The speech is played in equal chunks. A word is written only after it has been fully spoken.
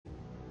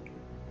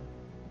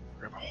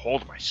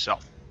hold of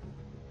myself.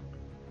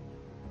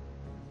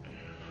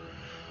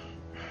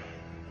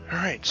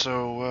 Alright,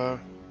 so,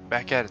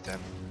 back at it then.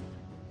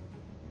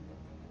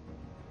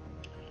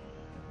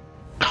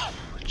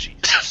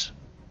 Jesus.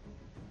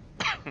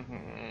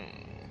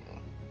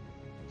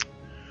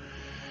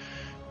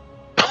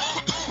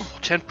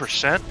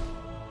 10%?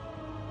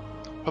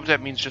 Hope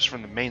that means just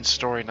from the main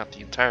story, not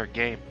the entire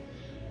game.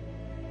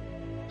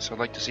 So I'd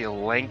like to see a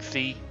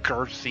lengthy,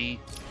 girthy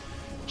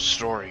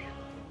story.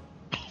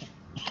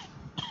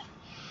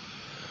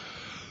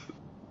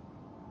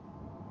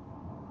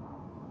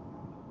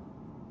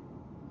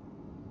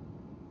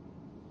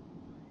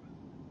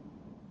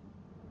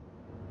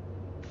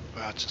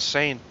 Wow, it's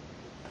insane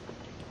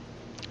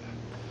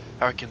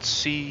how I can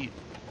see.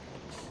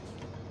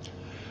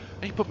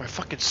 I need to put my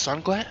fucking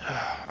sunglasses.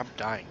 I'm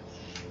dying.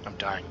 I'm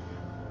dying.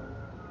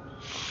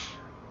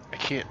 I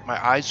can't.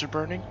 My eyes are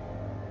burning.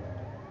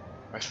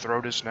 My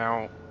throat is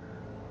now.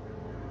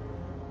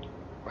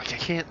 Like, I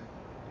can't.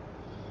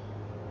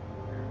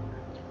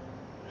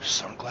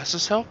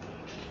 Sunglasses help?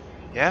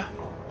 Yeah?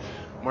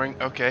 I'm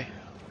wearing. Okay.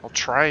 I'll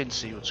try and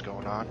see what's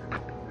going on.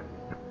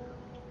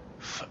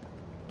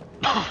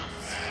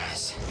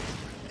 Yes.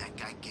 That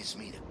guy gives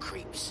me the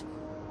creeps.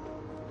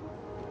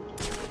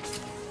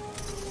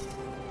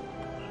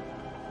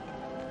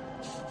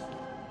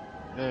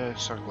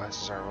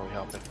 Sunglasses aren't really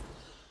helping.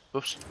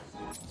 Oops.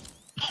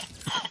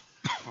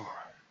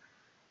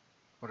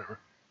 Whatever.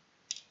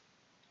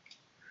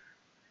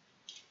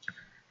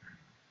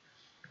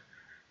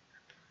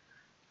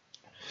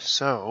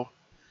 So,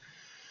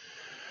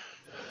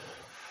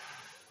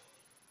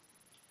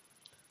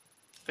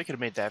 they could have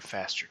made that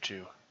faster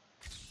too.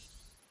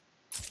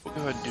 We'll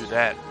go ahead and do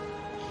that.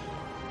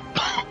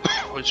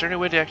 Is there any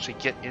way to actually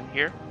get in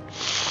here?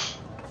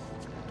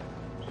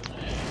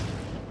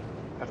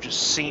 I've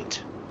just seen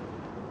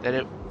that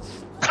it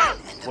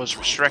was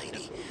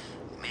restricted.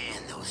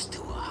 Man, those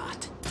two are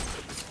hot.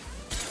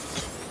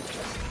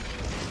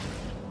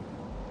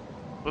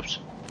 Whoops.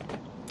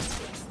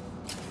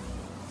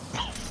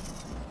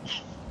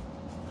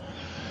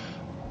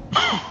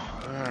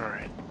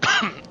 Alright.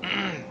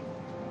 I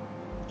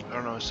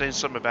don't know, saying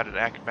something about an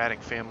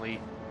acrobatic family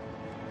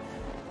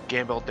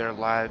gambled their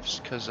lives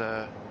because,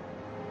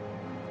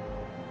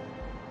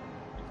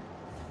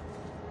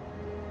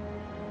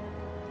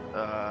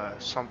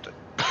 something.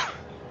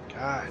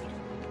 God,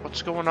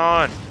 what's going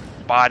on?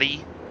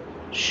 Body?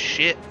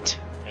 Shit,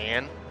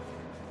 man.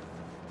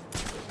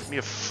 Give me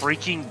a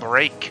freaking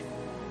break.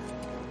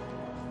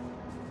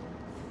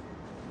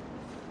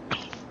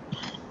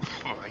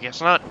 Oh, I guess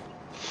not.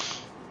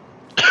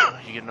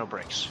 You get no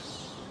breaks.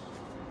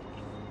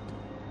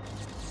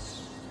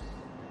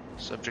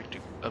 Subject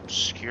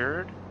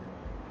obscured?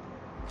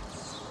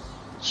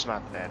 It's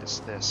not that, it's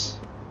this.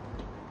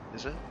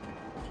 Is it?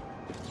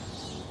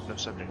 No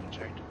subject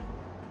detected.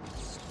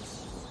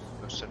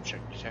 No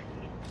subject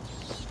detected.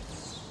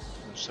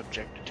 No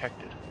subject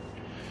detected.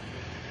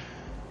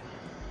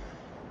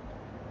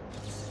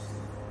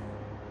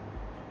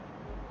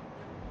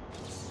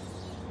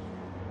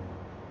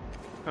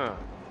 Huh.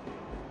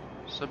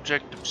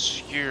 Subject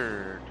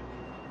obscured.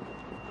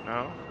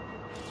 No?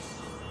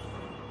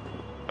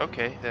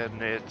 Okay,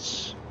 then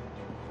it's...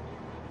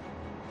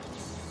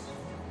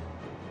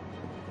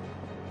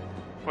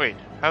 Wait,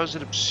 how is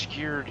it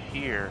obscured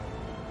here?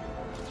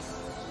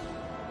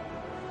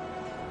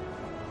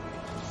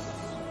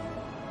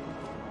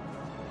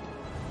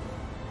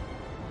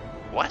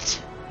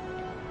 What?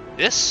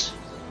 This?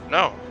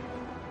 No.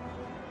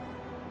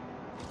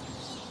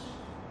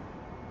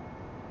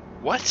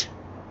 What?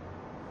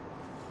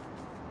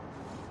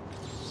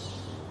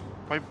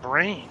 My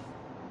brain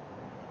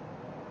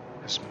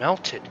has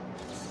melted.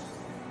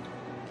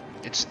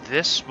 It's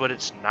this, but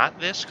it's not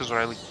this? Because when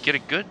I get a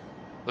good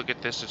look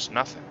at this, it's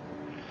nothing.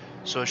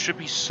 So it should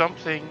be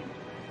something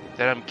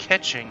that I'm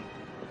catching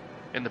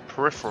in the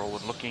peripheral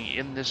when looking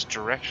in this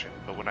direction.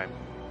 But when I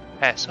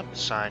pass up the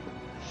sign,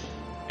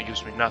 it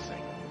gives me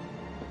nothing.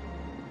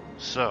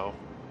 So,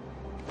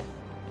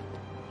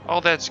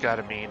 all that's got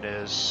to mean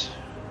is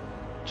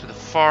to the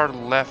far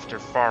left or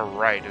far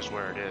right is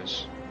where it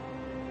is.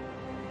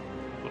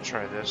 We'll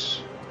try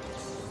this.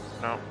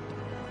 No.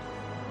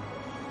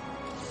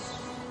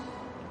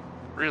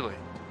 Really?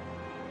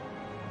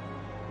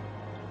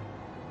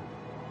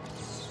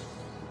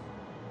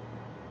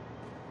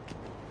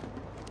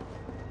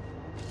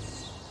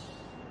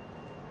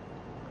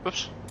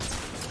 Whoops.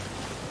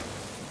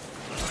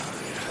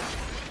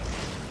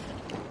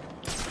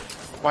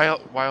 Why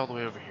all the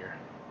way over here?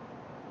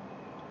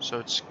 So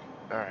it's...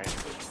 Alright.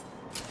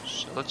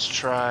 So let's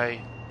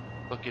try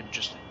looking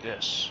just at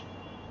this.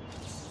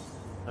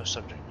 No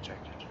subject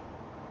detected.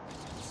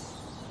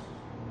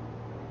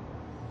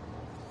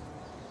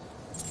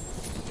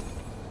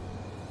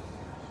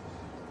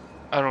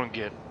 I don't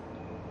get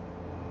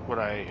what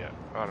I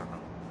don't know.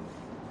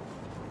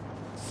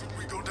 Should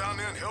we go down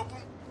there and help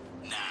them?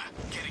 Nah,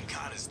 getting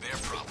caught is their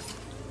problem.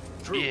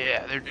 True.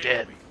 Yeah, they're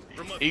dead.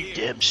 From up You here,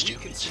 damn we can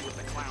stupids. see what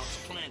the clown's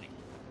planning.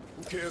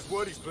 Who cares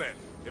what he's planning?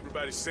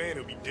 Everybody's saying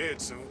he'll be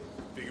dead soon.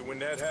 Figure when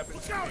that happens.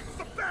 Look out! It's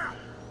a bat!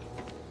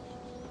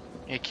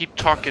 Yeah, keep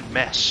talking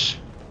mess.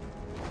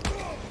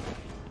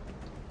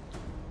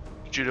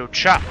 Judo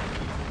chop.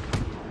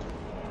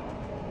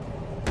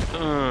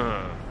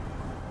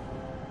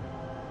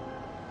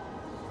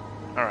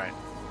 Alright.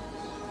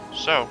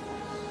 So.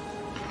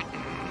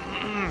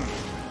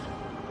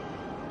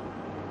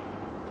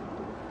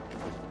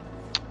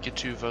 Get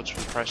 2 votes for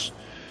the price.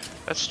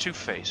 That's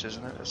Two-Face,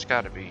 isn't it? That's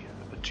gotta be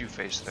a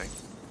Two-Face thing.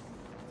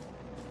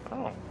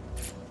 Oh.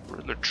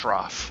 Riddler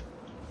Trough.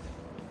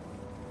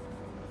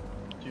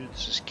 Dude,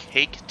 this is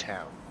Cake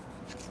Town.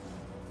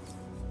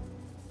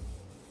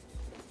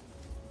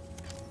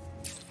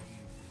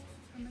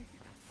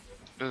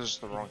 This is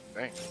the wrong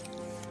thing.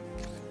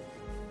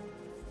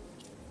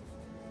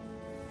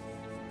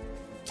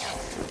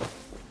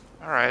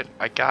 Alright,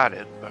 I got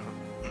it, but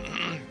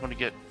I want to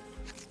get...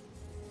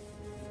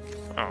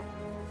 Oh.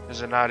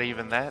 Is it not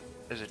even that?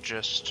 Is it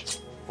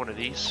just one of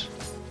these?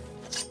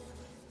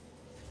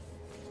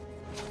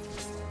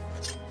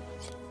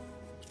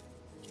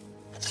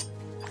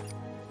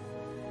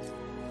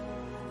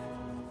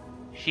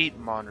 Heat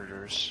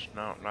monitors.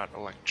 No, not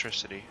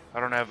electricity. I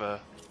don't have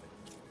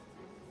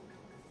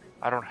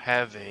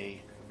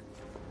a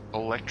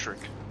electric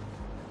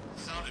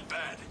Sounded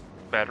bad.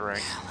 batarang.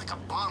 Yeah, like a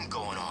bomb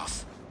going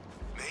off.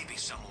 Maybe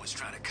someone was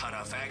trying to cut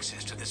off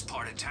access to this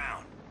part of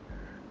town.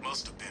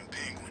 Must have been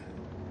Penguin.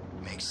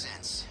 Makes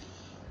sense.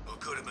 Or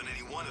could have been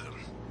any one of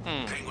them.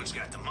 Penguin's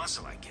got the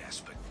muscle, I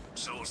guess, but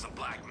so is the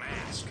Black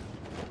Mask.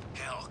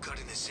 Hell,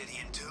 cutting the city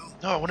in two?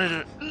 No, I wanted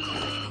to...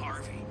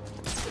 Harvey.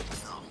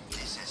 No,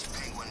 this has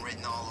Penguin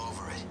written all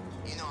over it.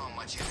 You know how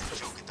much you and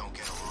Joker don't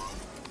get along.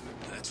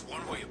 That's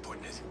one way of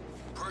putting it.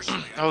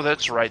 Personally, Oh,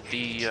 that's right,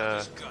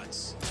 the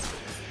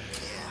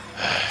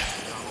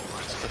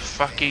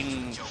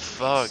fucking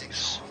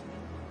thugs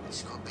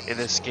in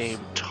this game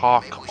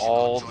talk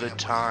all the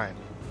time.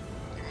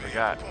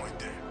 Forgot.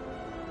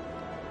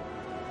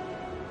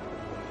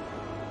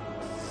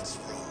 What's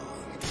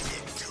wrong?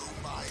 In 2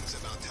 minds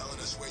about telling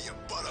us where your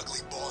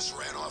butt-ugly boss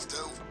ran off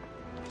to?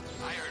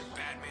 I heard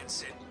Batman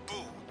said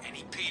boo, and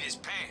he peed his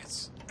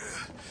pants.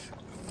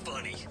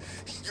 Funny.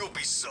 You'll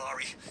be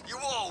sorry. You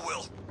all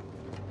will.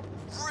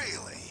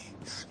 Really?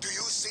 Do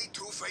you see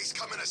Two-Face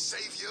coming to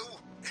save you?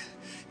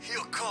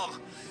 He'll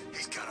come.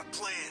 He's got a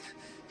plan.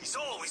 He's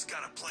always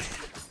got a plan.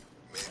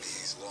 Maybe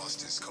he's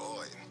lost his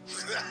coin.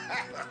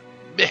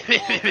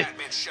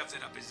 Batman shoved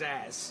it up his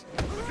ass.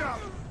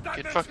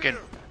 Get fucking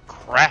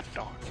crapped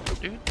on.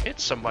 Dude, hit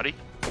somebody.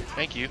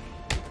 Thank you.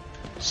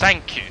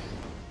 Thank you.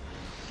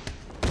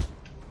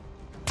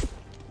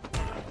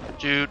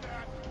 Dude.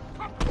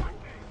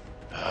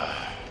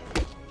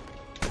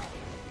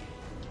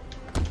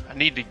 I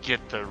need to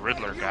get the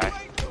Riddler guy.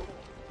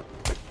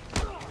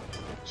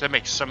 'Cause that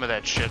makes some of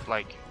that shit,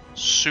 like,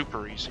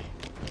 super easy.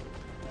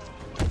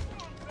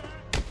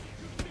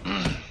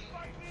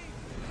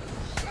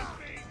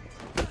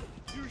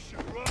 You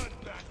should run,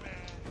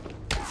 Batman.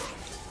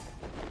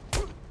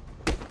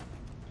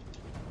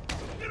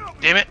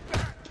 Damn it.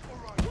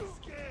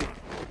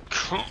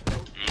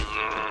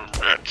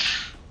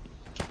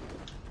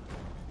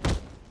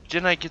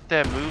 Didn't I get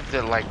that move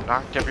that, like,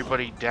 knocked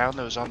everybody down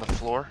that was on the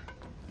floor?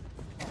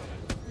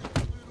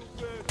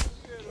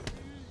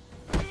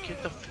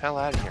 Get the hell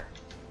out of here.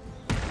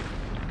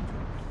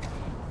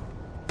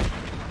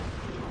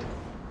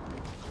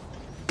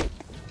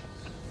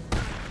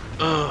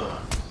 Ugh.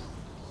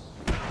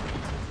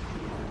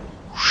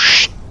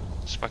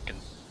 It's fucking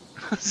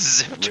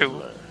zip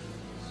to him.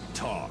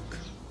 Talk.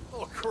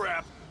 Oh,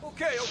 crap.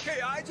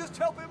 Okay, I just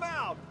help him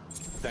out.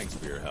 Thanks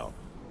for your help.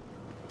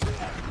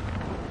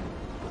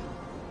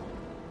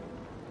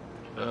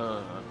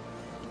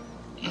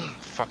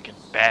 Fucking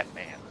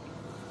Batman.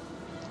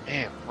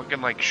 Damn,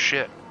 looking like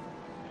shit.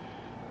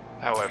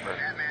 However.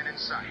 Batman in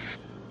sight.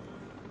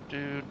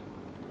 Dude.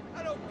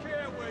 I don't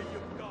care where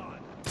you've gone.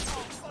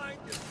 I'll find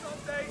you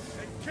someday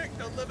and kick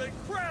the living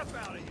crap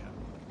out of you.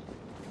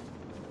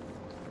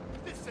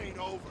 This ain't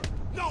over.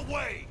 No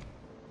way.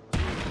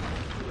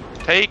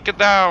 Take it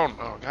down.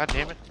 Oh, god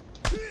damn it.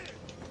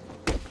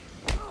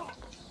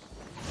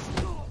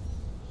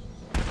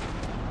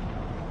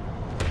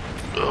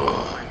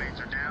 Ugh. Mates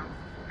are down.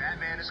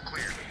 Batman is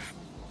clear.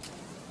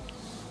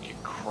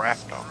 Get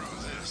crapped on.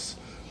 Through this,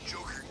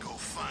 Joker can go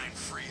find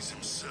Freeze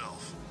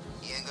himself.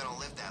 He ain't gonna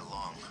live that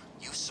long.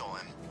 You saw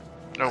him.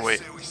 No, I wait.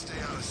 say we stay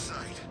out of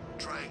sight.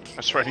 Try and keep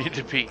That's where I warm. need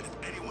to be. And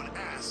if anyone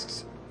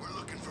asks, we're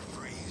looking for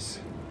Freeze.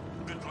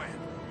 Good plan.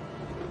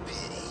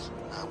 Pity.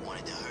 I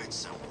wanted to hurt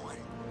someone.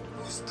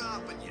 Who's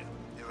stopping you?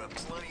 There are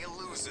plenty of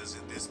losers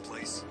in this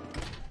place.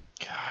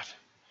 God.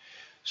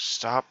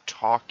 Stop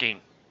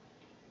talking.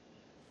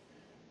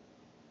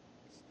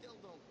 Still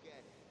don't get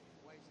it.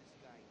 Why is this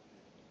guy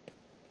here?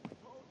 I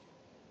told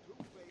you,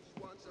 Two-Face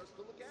wants us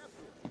to look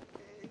after him.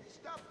 And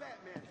stop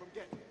Batman from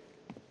getting him.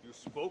 You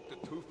spoke to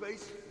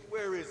Two-Face?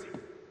 Where is he?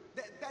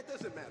 That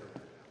doesn't matter.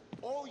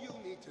 All you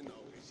need to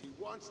know is he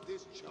wants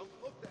this chunk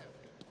looked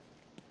after.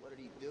 What did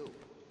he do?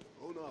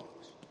 Who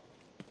knows?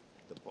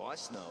 The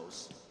boss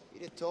knows.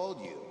 He'd have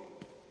told you.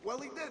 Well,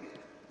 he didn't.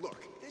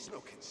 Look, there's no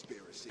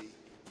conspiracy.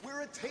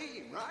 We're a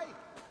team, right?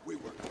 We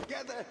work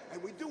together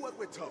and we do what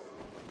we're told.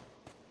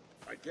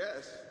 I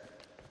guess.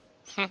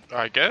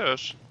 I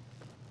guess.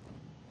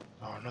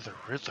 Oh, another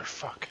Riddler,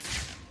 fuck.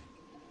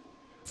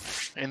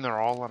 And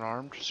they're all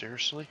unarmed?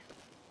 Seriously?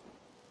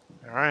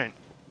 Alright.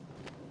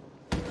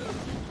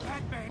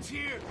 Batman's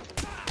here.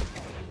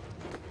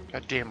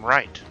 Goddamn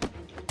right.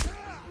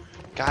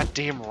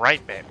 Goddamn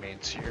right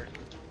Batman's here.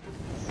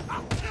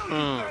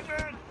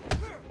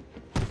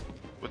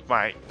 With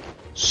my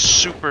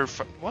super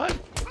what?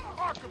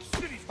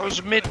 I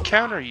was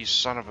mid-counter, you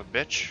son of a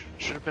bitch.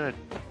 Should have been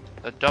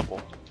a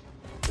double.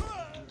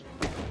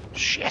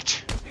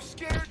 Shit. You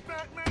scared,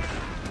 Batman?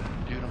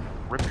 Dude, I'm gonna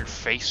rip your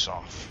face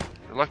off.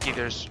 You're lucky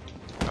there's...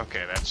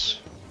 Okay,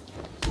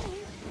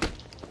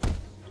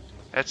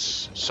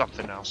 that's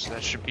something else.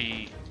 That should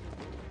be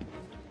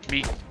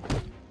me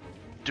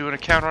doing a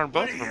counter on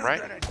both of them,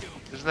 right?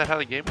 Isn't that how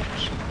the game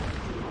works?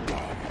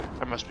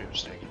 I must be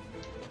mistaken.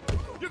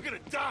 You're gonna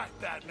die,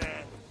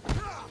 Batman.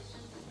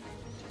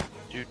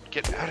 Dude,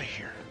 get out of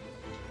here.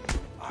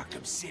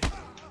 Arkham City.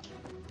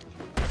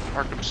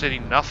 Arkham City,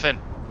 nothing.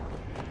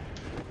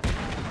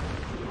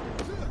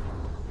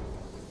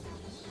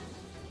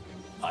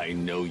 I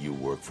know you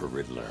work for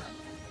Riddler.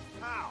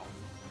 How?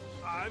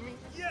 I mean,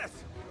 yes.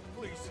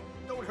 Please,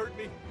 don't hurt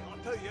me. I'll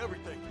tell you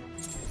everything.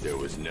 There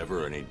was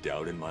never any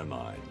doubt in my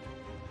mind.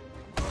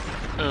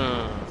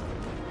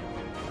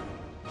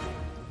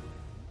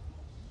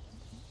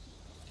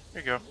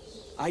 There you go.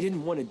 I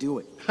didn't want to do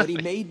it, but he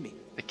made me.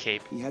 The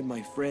cape. He had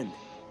my friend.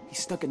 He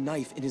stuck a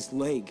knife in his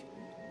leg.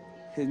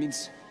 It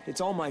means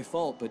it's all my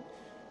fault, but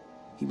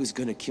he was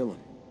gonna kill him.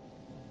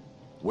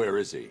 Where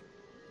is he?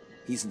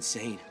 He's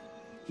insane.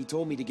 He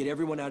told me to get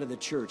everyone out of the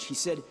church. He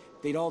said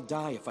they'd all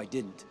die if I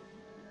didn't.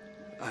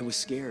 I was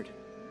scared.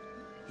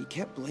 He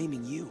kept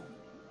blaming you.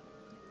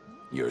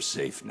 You're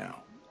safe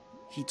now.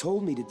 He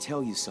told me to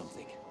tell you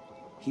something.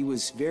 He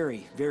was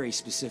very, very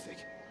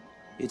specific.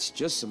 It's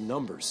just some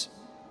numbers.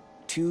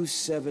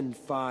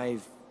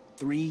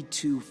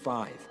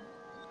 275325.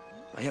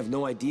 I have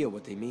no idea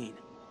what they mean.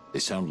 They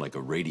sound like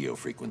a radio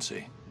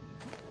frequency.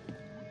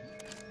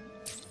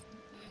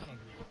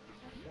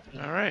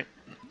 All right.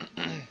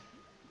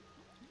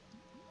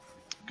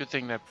 Good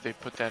thing that they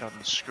put that on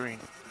the screen.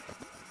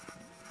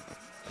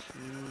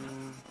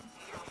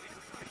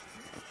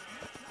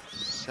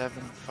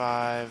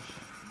 275.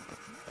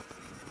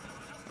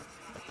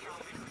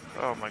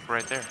 Oh, I'm like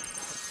right there.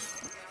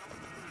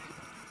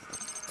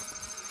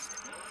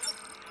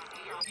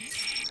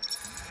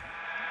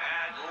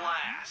 At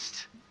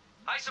last.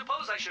 I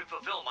suppose I should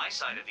fulfill my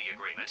side of the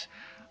agreement.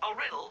 A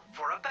riddle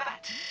for a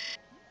bat.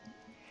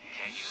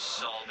 Can you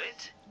solve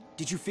it?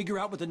 Did you figure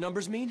out what the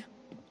numbers mean?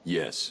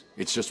 Yes,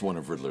 it's just one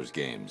of Riddler's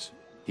games.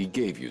 He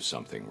gave you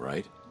something,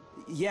 right?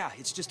 Yeah,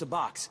 it's just a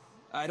box.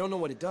 I don't know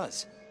what it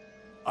does.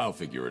 I'll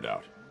figure it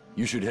out.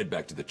 You should head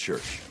back to the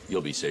church.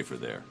 You'll be safer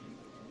there.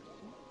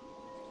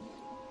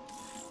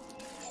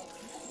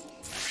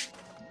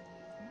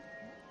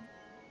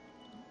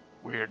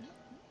 Weird.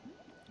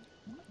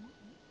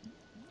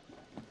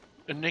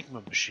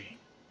 Enigma machine.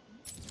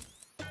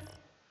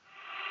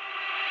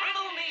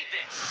 Riddle me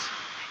this.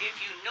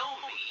 If you know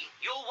me,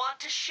 you'll want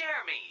to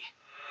share me.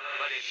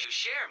 But if you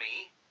share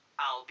me,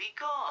 I'll be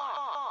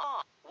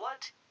gone.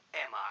 What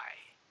am I?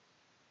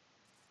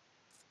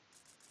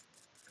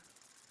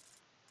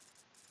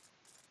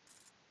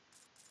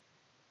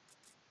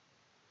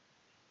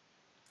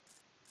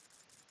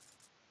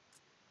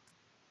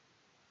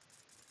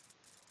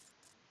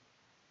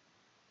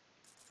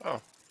 Oh.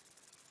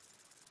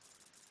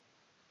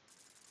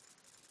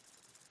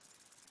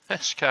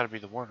 That's gotta be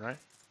the one, right?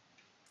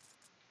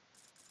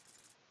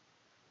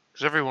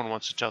 Because everyone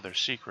wants to tell their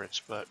secrets,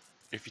 but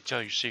if you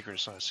tell your secret,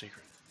 it's not a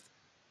secret.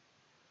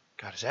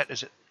 God,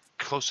 is it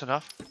close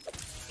enough?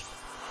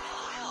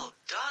 Well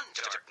done,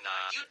 Dark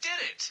Knight. You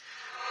did it!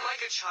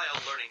 Like a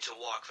child learning to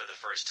walk for the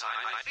first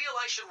time, I feel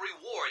I should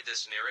reward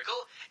this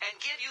miracle and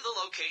give you the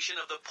location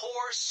of the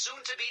poor,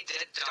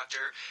 soon-to-be-dead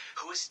doctor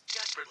who is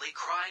desperately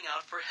crying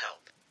out for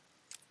help.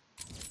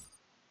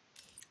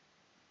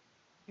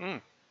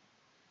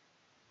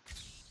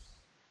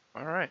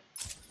 Alright.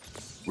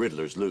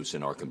 Riddler's loose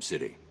in Arkham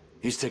City.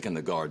 He's taken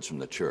the guards from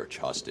the church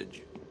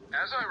hostage.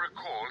 As I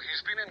recall,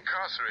 he's been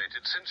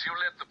incarcerated since you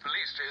led the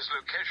police to his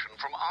location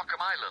from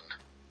Arkham Island.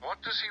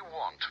 What does he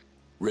want?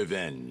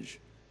 Revenge.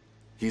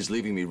 He's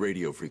leaving me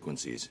radio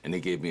frequencies, and he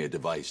gave me a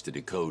device to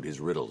decode his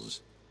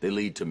riddles. They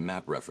lead to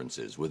map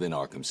references within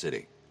Arkham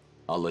City.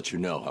 I'll let you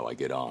know how I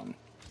get on.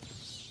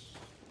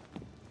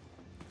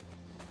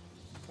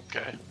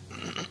 Okay.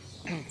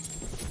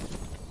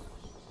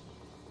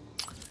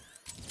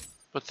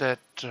 But that,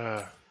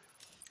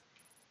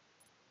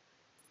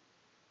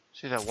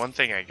 see, that one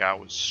thing I got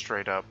was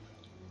straight up.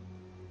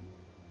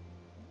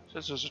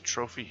 Says there's a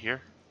trophy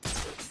here.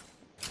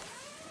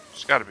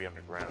 It's gotta be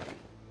underground.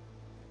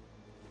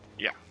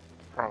 Yeah,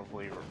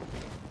 probably, or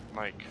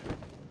like,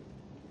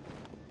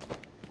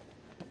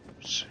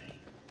 let's see.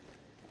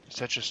 Is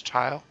that just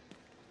tile?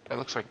 That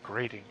looks like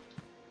grating.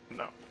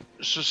 No,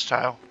 it's just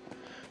tile.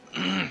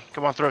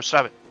 Come on, throw it.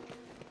 Stop it.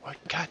 What?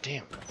 God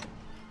damn.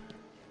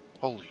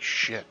 Holy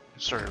shit.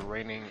 It started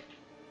raining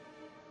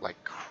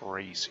like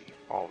crazy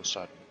all of a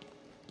sudden.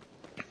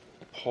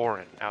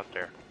 Pouring out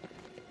there.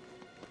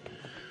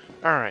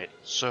 Alright,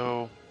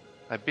 so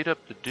I beat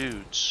up the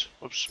dudes.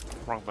 Whoops,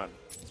 wrong button.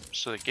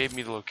 So it gave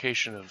me the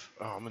location of...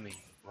 Oh, I'm in the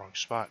wrong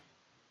spot.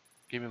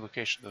 Gave me the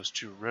location of those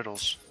 2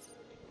 riddles.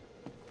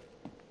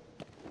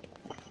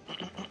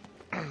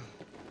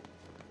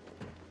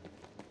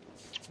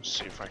 Let's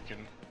see if I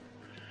can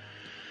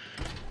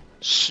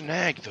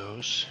snag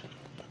those.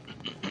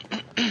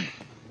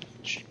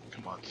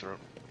 Come on, throat.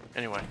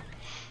 Anyway.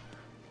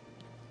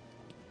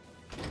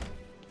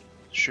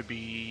 Should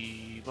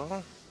be...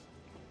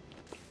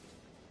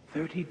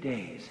 30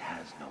 days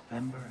has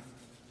November,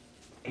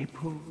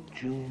 April,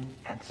 June,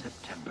 and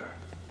September.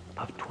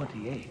 Of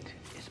 28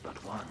 is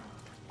but 1.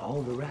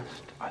 All the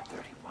rest are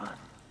 31.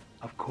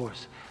 Of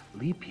course,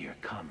 leap year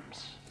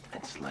comes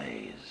and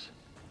slays.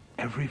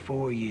 Every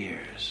 4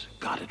 years,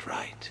 got it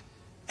right.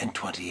 And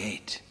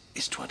 28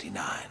 is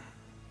 29.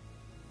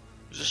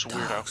 Is this The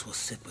weird? dogs will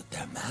sit with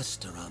their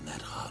master on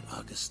that hot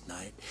August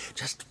night,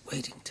 just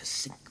waiting to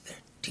sink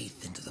their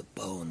teeth into the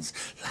bones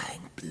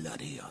lying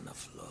bloody on the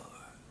floor.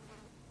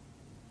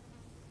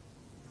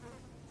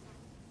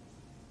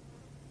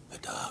 The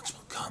dogs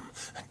will come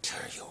and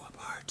tear you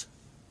apart.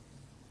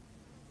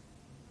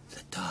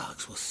 The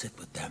dogs will sit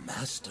with their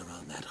master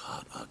on that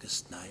hot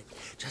August night,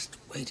 just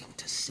waiting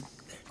to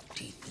sink their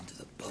teeth into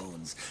the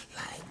bones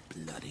lying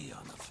bloody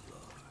on the floor.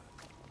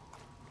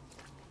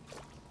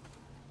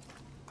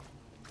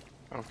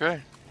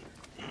 Okay.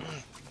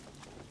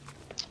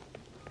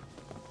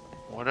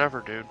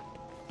 Whatever, dude.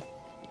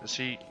 Is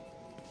he...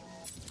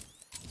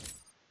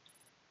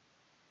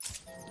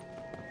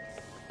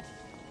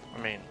 I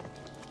mean...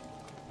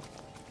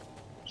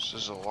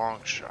 This is a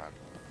long shot.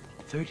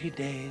 30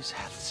 days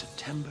hath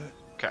September,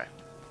 Okay.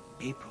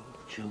 April,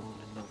 June,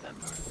 and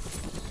November.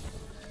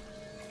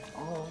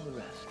 All the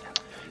rest have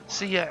 31.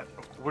 See, yeah,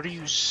 where do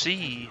you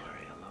see...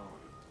 Very alone,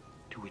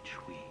 to which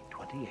we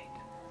 28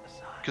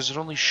 assign. Because it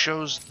only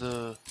shows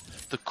the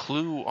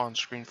clue on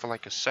screen for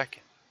like a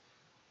second.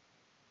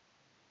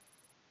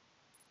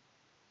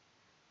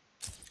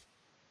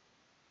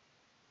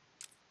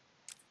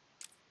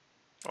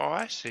 Oh,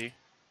 I see.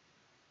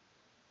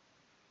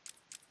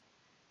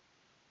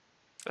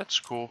 That's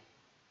cool.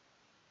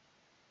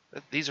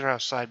 These are how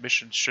side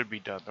missions should be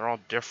done. They're all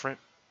different.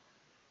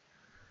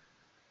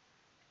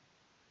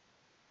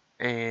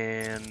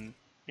 And,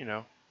 you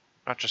know,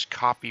 not just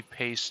copy,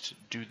 paste,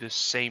 do this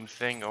same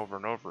thing over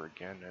and over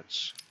again.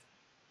 It's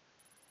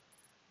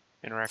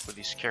interact with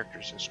these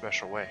characters in a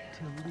special way.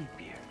 Till leap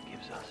year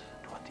gives us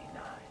 29.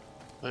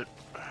 But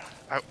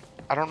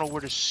I don't know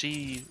where to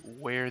see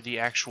where the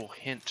actual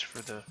hint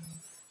for the...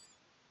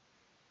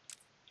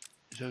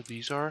 So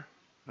these are?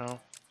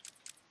 No.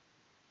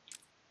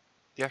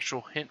 The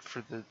actual hint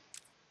for the...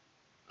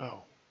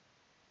 Oh.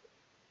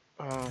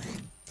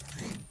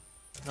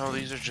 No,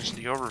 these are just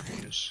the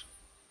overviews.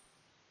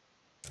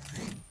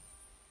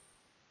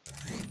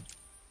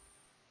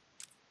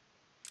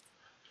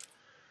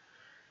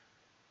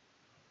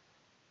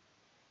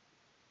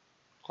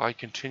 Glide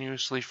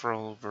continuously for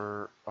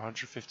over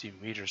 150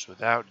 meters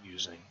without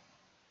using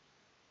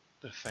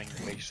the thing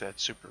that makes that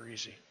super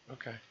easy.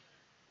 Okay.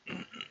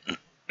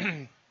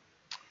 I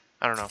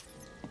don't know.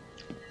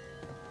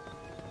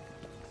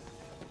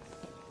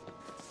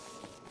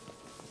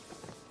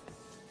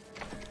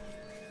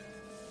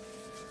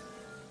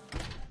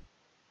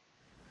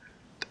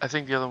 I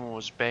think the other one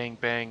was bang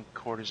bang,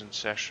 court is in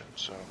session,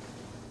 so...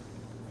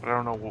 But I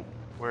don't know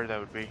where that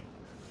would be.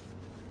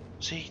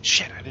 See,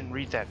 shit, I didn't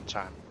read that in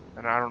time.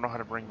 And I don't know how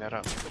to bring that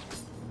up.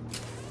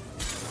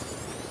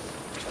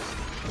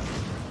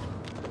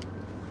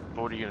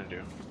 But what are you gonna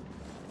do?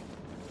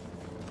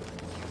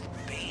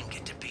 Bane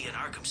get to be in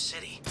Arkham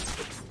City.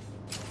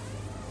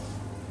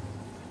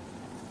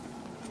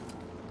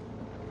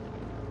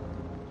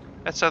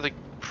 That's how the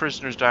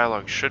prisoner's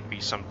dialogue should be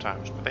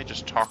sometimes, but they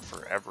just talk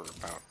forever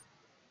about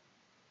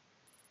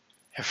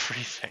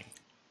everything.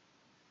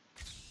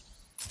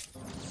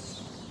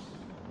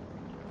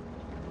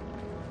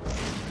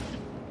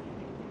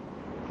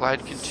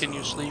 Glide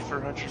continuously for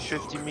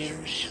 150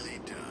 meters.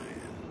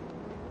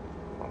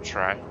 I'll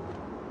try.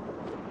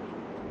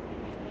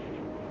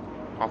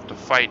 I'll have to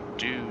fight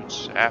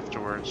dudes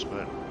afterwards,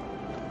 but...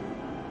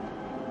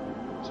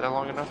 Is that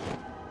long enough?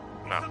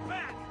 No.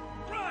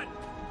 Run!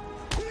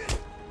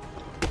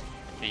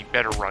 You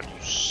better run,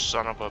 you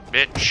son of a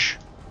bitch.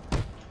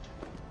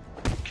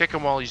 Kick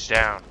him while he's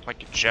down,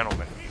 like a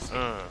gentleman.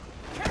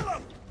 Kill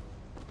him!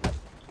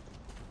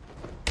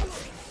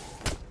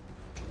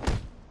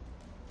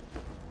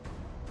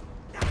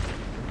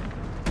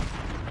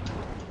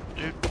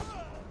 Dude.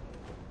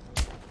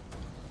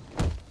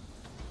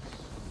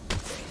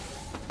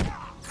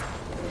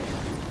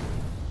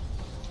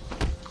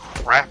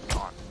 Crap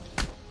on.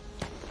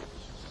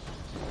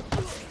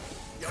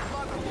 Your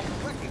mother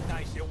will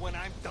recognize you when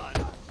I'm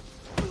done.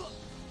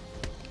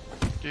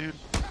 Dude,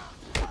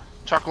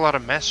 talk a lot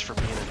of mess for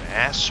being an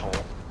asshole.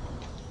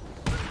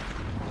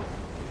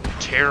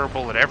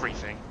 Terrible at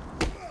everything.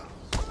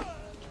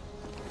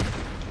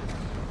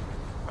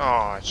 Oh,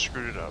 I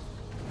screwed it up.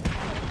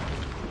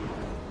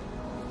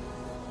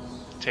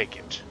 Take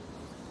it.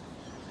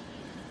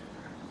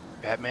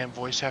 Batman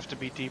voice have to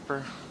be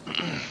deeper?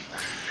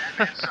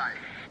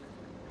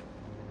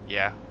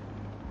 Yeah.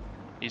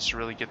 Needs to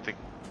really get the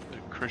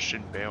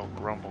Christian Bale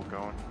grumble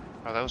going.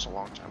 Oh, that was a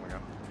long time ago.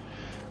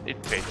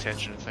 Need to pay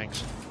attention to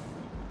things.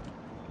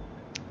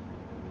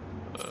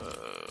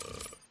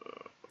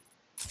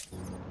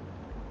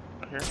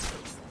 Here.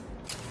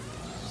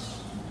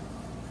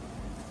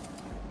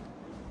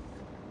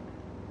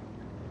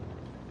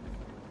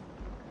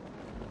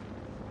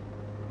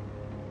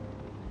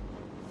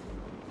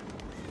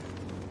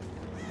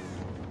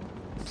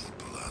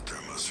 People out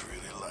there must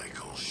really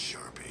like old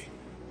Sharpie.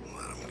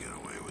 Let him get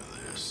away with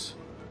this.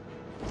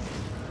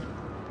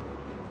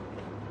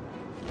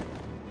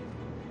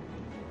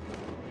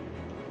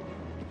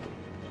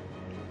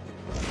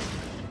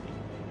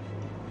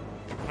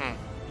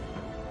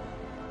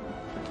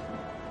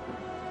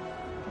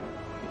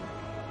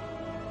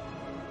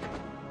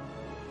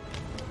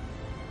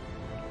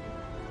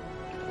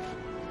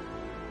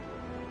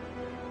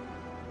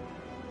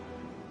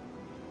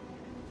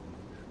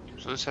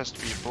 So this has to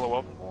be blow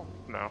up?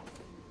 No.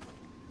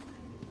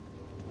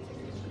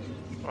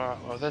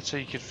 Oh, that's how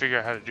you can figure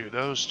out how to do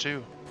those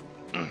too.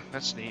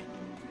 That's neat.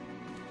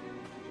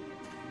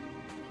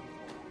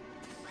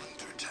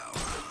 Winter Tower,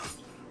 huh?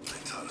 They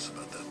taught us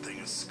about that thing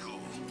at school.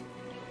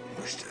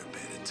 Wished I'd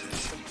paid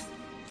attention.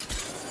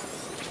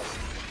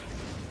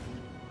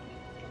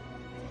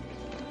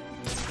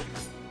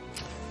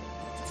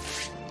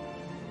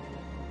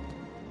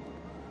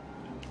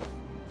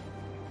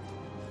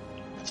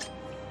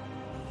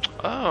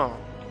 Oh.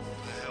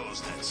 Who the hell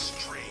is that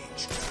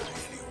strange guy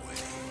anyway?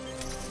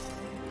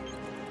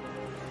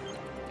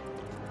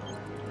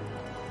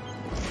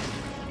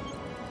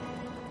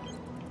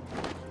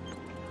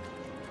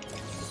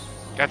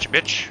 Gotcha,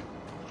 bitch.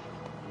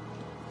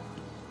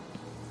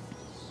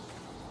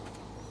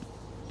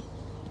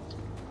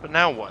 But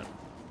now what?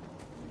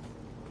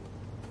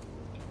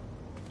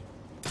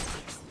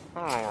 I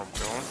don't know where I'm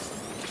going.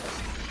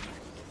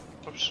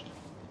 Oops.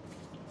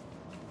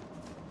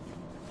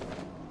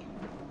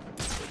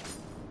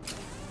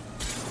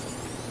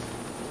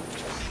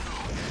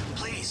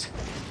 Please,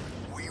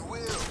 we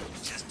will.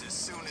 Just as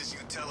soon as you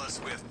tell us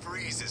where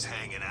Freeze is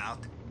hanging out.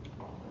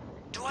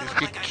 Do I You look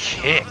get like I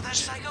should know over that kicked.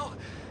 psycho?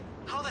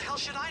 How the hell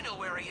should I know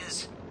where he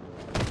is?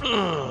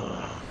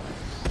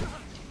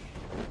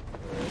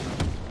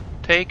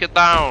 Take it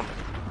down.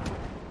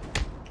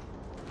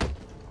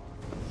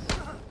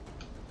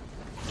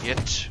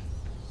 Get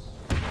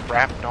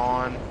wrapped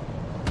on.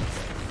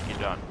 You're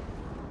done.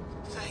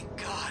 Thank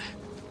God.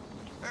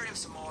 Hurt him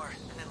some more,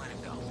 and then let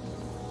him go.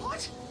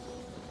 What?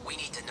 We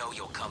need to know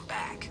you'll come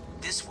back.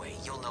 This way,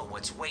 you'll know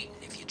what's waiting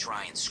if you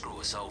try and screw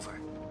us over.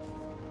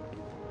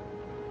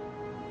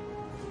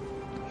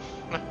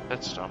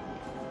 That's dumb.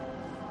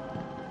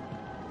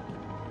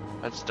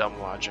 That's dumb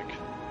logic.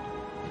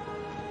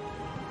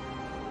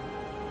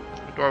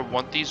 Do I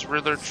want these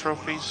Riddler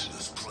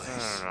trophies?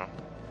 I don't know.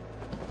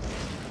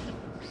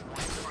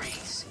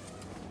 Freeze.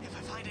 If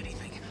I find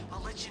anything,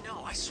 I'll let you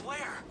know, I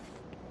swear.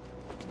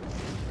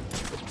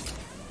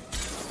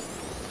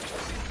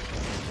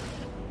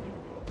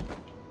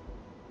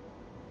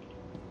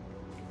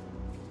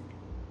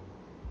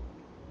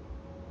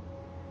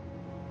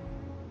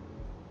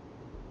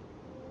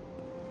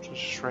 So it's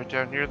just right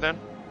down here then?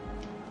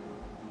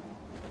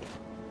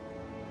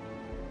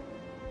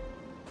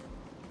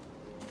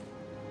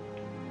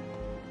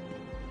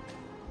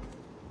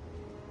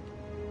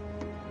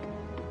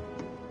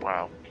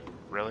 Wow.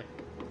 Really?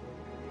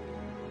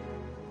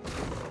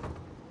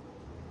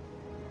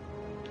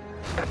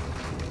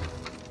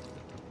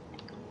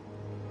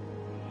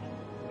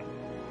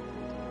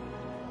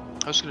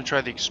 I was gonna try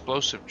the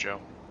explosive,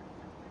 Joe.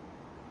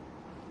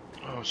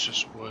 Oh, it's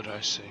just wood, I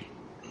see.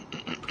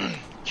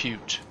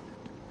 Cute.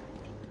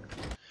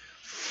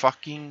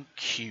 Fucking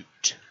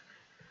cute.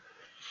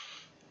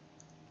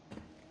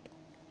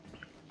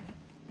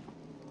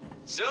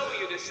 So,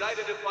 you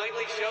decided to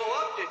finally show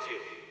up, did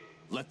you?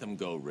 Let them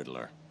go,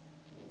 Riddler.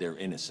 They're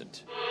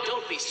innocent.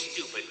 Don't be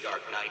stupid,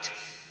 Dark Knight.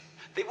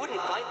 They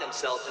wouldn't find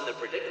themselves in the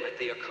predicament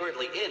they are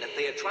currently in if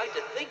they had tried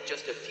to think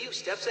just a few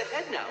steps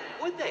ahead now,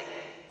 would they?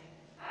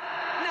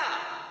 Now,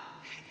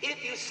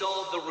 if you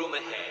solve the room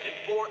ahead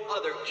and 4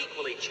 other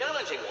equally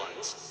challenging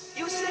ones,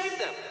 you save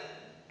them.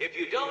 If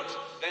you don't,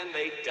 then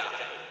they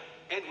die.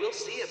 And we'll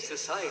see if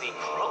society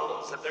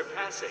crumbles at their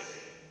passing.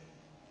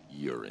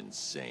 You're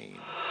insane.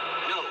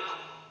 No,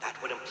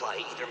 that would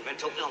imply either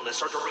mental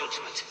illness or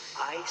derangement.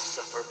 I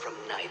suffer from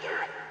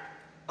neither.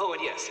 Oh,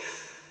 and yes,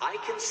 I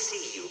can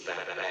see you,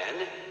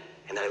 Batman,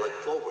 and I look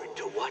forward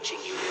to watching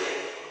you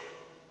fail.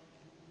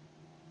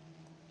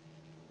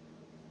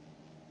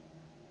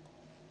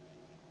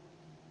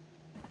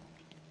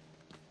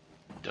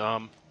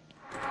 Dumb.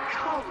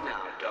 Calm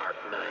now, Dark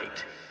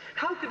Knight.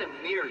 How can a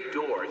mere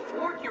door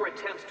thwart your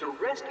attempts to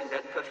rescue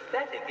that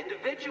pathetic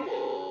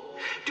individual?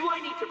 Do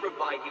I need to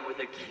provide you with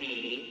a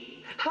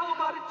key? How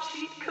about a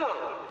cheat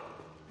code?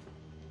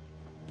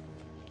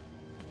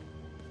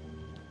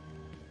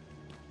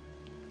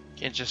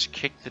 Can't just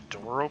kick the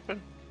door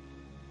open?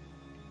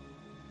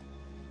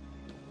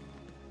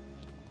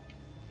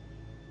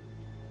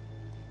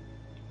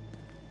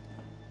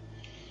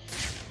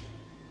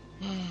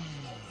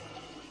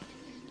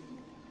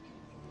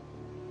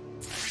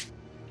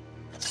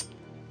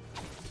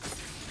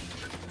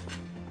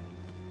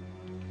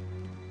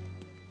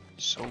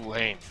 So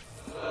lame.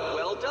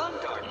 Well done,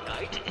 Dark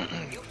Knight.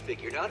 You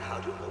figured out how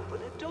to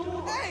open a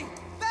door. Hey,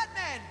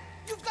 Batman!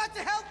 You've got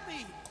to help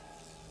me!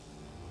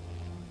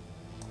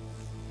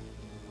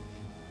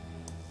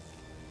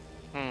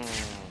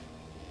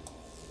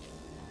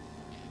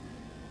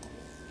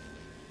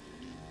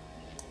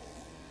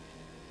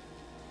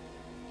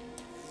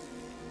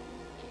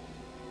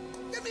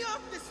 Get me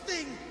off this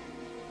thing!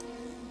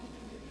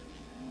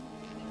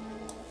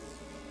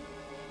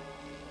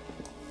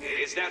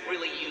 Is that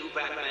really you,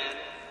 Batman?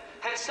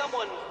 Has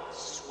someone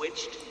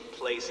switched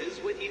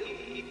places with you?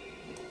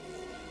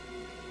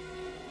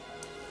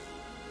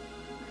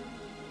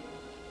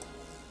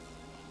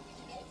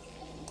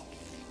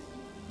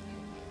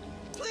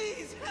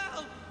 Please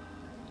help!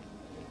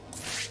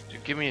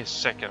 Dude, give me a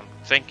second. I'm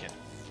thinking.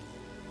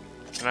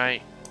 Can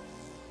I...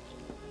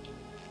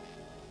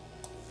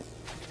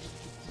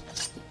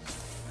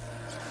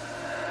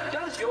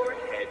 Does your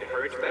head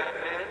hurt,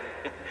 Batman?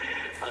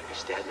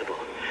 Understandable.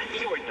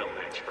 You are no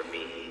match for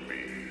me.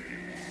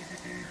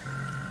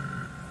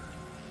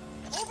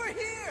 Over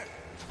here!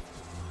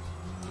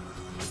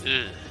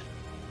 Ugh.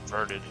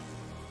 Verted.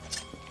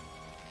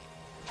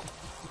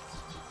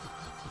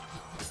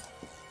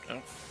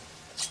 Oh.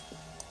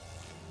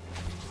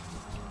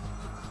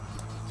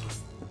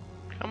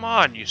 Come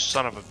on, you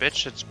son of a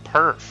bitch. It's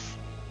perf.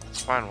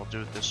 It's fine, we'll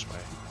do it this way.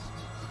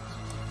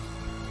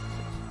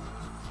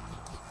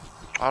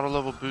 Auto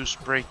level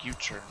boost, brake,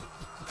 U-turn.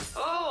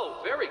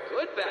 Oh, very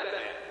good,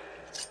 Batman.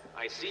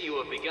 I see you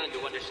have begun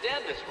to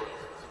understand this room.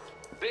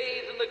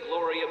 Bathe in the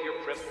glory of your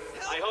privilege.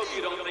 I hope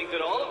you don't think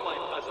that all of my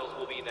puzzles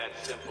will be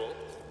that simple.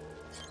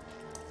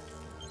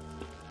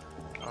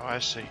 Oh, I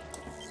see.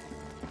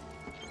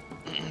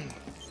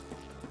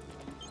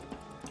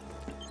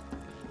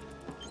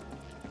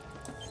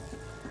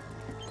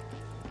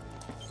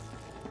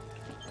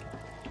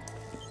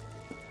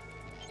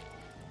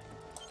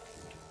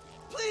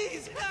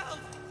 Please help!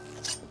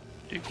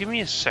 Dude, give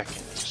me a second,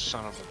 you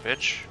son of a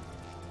bitch.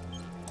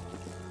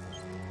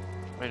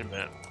 Wait a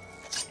minute.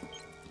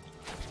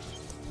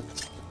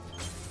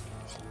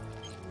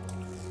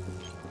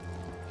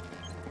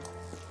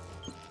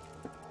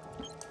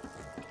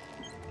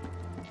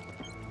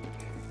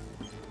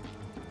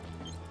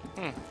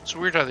 It's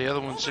weird how the other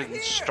ones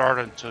didn't start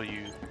until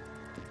you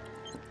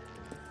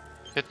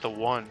hit the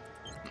one.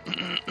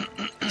 And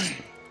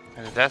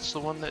if that's the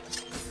one that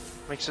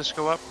makes this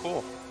go up,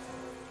 cool.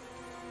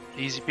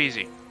 Easy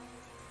peasy.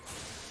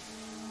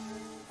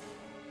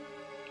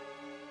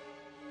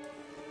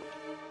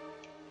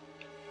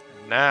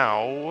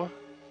 Now,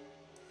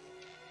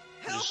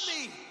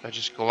 I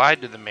just glide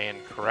to the man,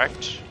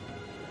 correct?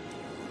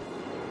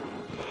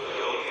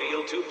 Don't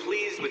feel too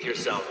pleased with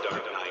yourself,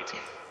 Dark Knight.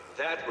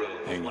 That room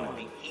is Hang one of on.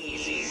 the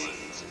easy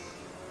ones.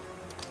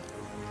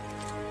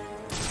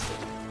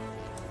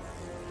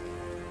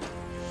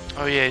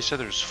 Oh yeah, he said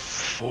there's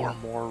 4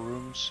 more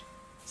rooms.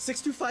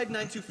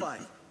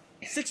 625925.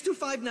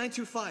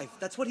 625925.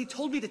 That's what he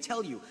told me to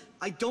tell you.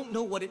 I don't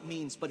know what it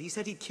means, but he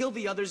said he'd kill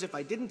the others if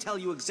I didn't tell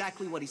you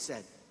exactly what he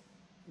said.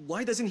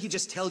 Why doesn't he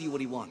just tell you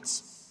what he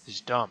wants?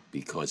 He's dumb.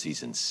 Because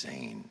he's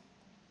insane.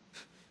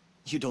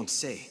 You don't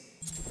say.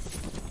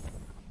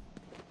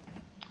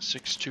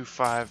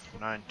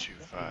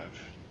 625925.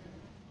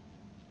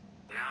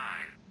 9:23.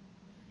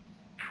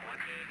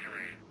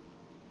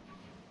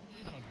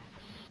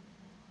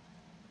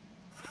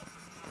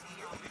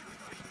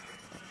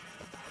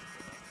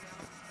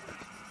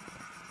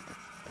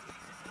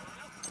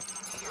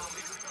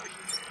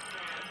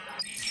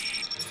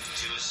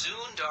 Too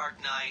soon, Dark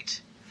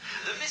Knight.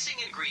 The missing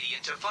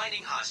ingredient to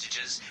finding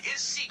hostages is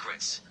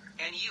secrets,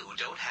 and you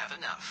don't have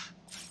enough.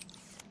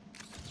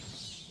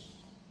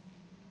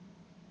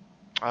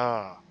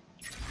 Ah.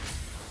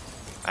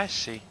 I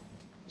see.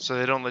 So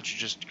they don't let you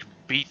just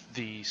beat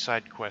the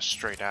side quest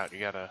straight out. You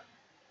gotta,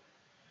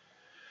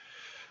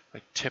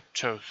 like,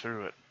 tiptoe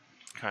through it.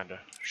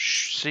 Kinda.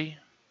 See?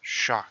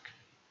 Shock.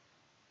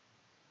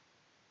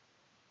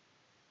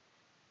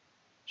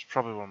 It's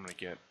probably what I'm gonna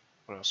get.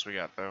 What else we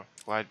got, though?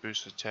 Glide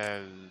boost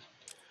attack.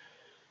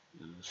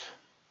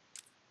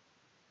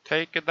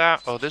 Take it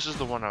out. Oh, this is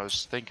the one I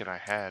was thinking I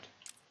had.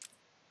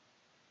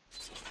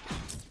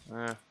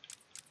 No.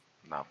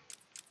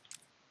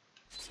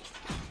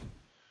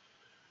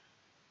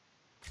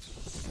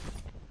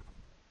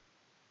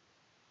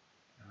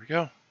 There we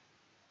go.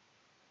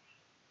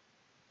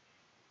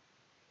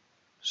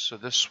 So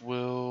this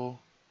will...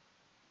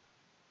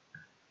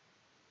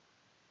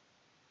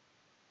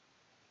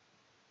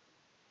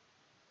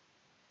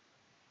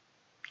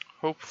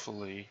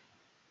 hopefully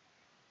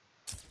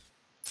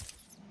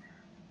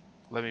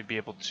let me be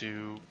able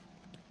to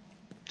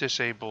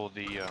disable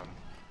the,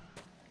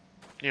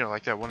 you know,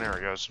 like that one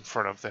area I was in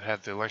front of that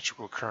had the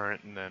electrical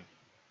current and then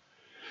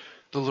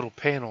the little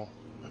panel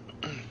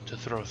to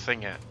throw a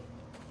thing at.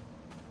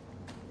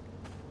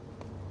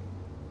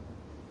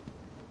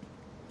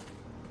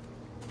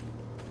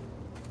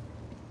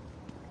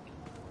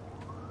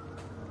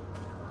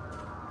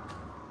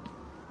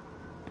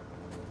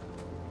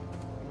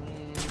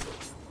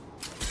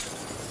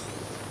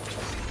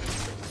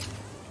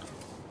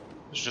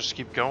 Let's just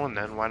keep going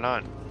then, why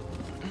not?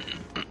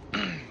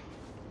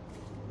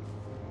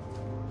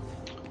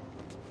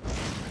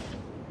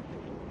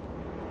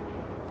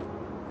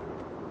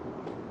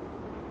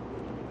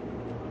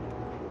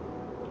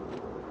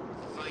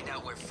 Find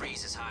out where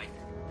Freeze is hiding.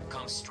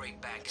 Come straight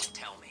back and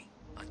tell me.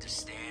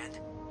 Understand?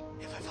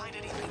 If I find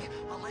anything,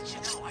 I'll let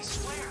you know, I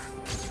swear.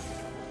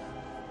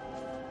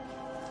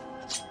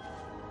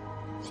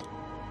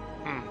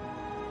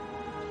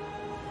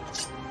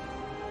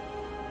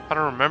 I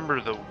don't remember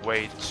the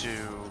way to...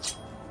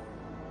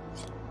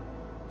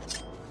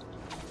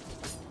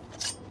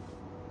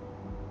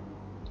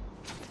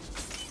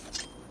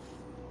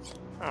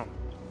 Oh.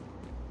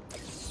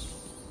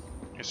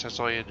 Guess that's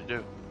all you had to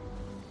do.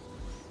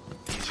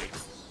 Easy.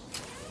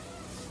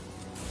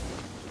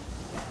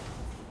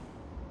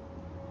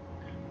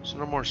 So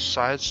no more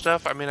side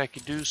stuff? I mean, I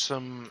could do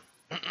some...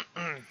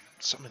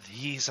 some of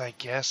these, I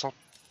guess.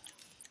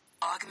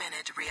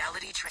 Augmented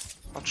reality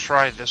I'll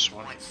try this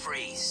one.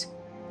 Freeze.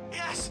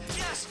 Yes,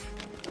 yes!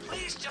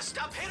 Please just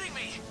stop hitting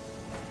me!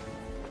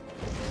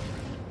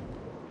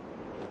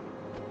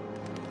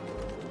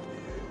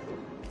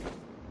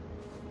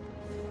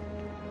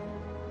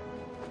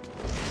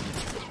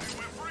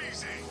 We're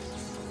freezing!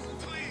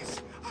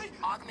 Please,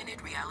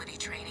 Augmented reality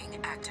training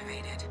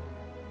activated.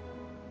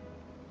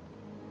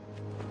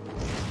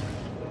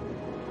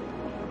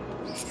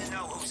 You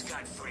know who's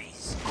got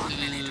freeze.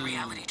 Augmented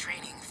reality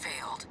training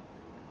failed.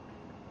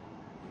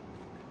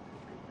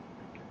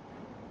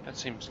 That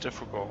seems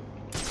difficult.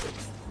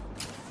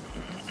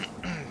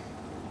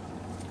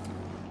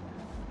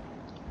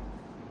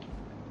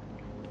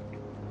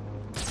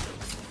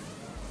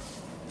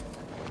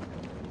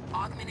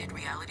 Augmented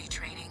reality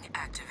training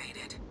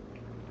activated.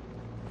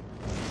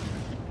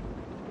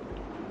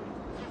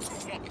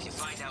 If you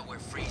find out where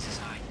Freeze is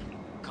hiding,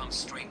 come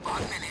straight.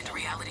 Augmented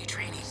reality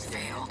training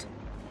failed.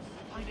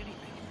 Find anything,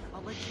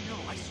 I'll let you know,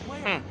 I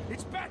swear.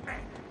 It's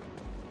Batman!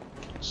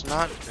 It's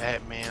not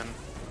Batman.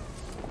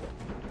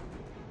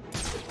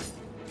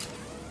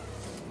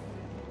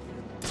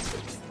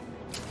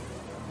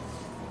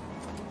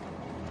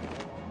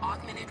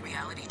 Augmented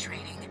reality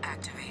training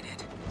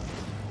activated.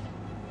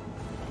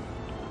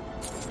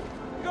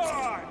 Go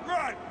on,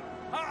 run!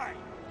 Hide!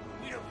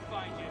 We don't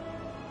find you.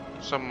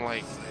 Some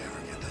like... If I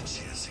ever get the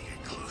chance to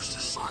get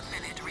close to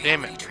augmented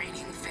Damn reality it.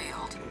 training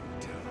failed.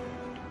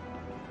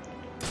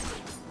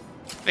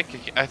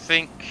 I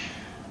think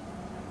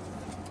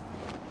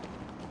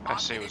I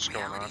see what's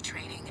going on. Reality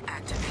training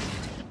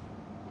activated.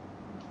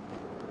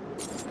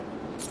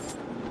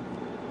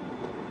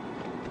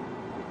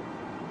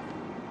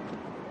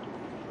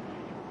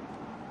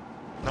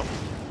 Nope.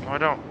 No, I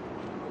don't.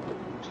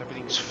 'Cause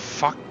everything's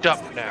fucked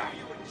up now.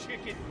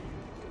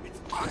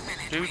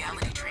 Augmented Dude.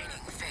 reality training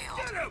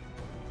failed.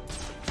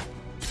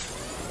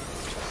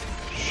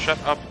 Shut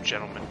up,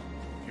 gentlemen.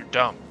 You're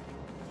dumb.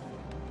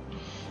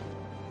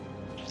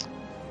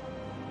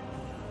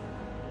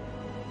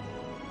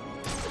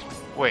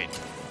 Wait.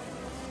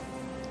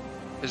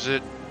 Is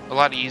it a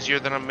lot easier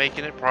than I'm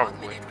making it? Probably.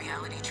 Augmented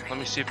reality Let me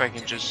training see if I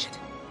can just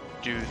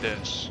activated. do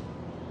this.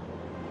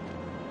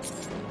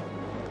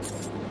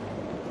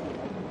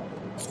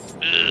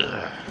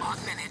 Ugh.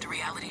 Augmented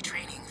reality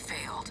training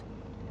failed.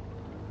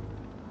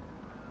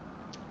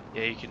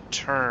 Yeah, you can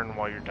turn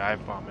while you're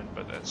dive bombing,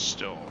 but that's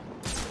still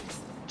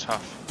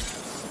tough.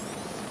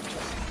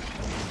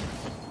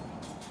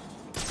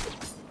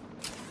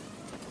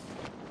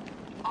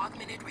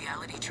 Augmented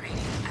reality training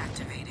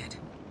activated.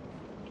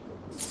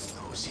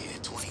 Snow's here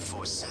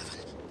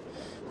 24/7.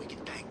 We can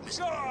thank Mr.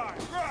 Go on,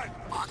 run!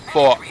 Augmented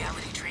Fuck.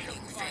 reality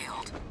training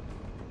failed.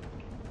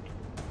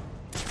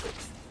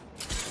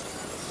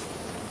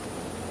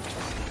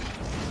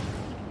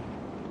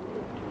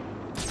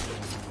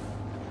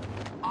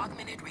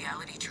 Augmented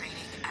reality training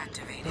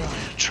activated. I'm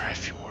gonna try a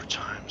few more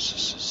times.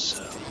 This is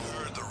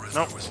Heard the river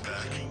nope. was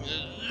back.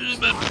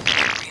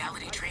 Augmented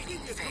reality training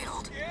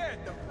failed. Yeah,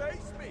 to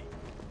face me.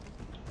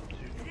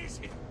 He's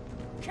here.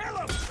 Kill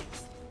him!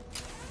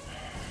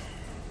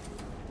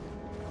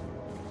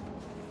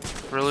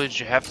 Really, did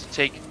you have to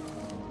take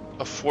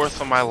a fourth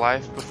of my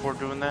life before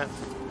doing that?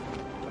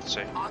 Let's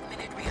see.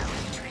 Augmented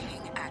reality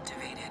training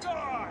activated. Go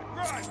on,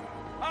 run!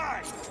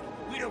 Hide!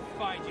 We don't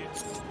find you.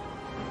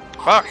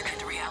 Fuck.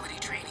 Augmented reality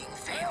training I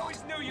failed.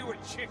 always knew you were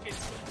chicken.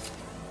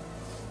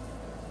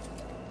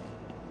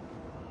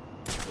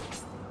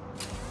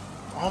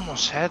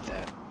 Almost had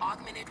that.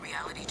 Augmented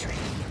reality training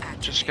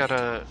activated. Just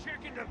gotta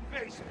Chicken to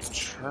face me.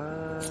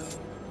 turn.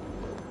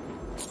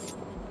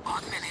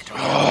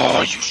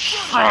 Oh, you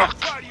suck!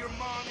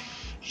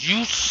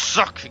 You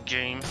suck,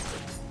 game.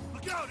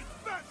 Look out,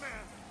 it's Batman!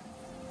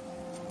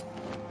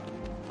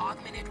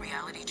 Augmented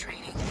reality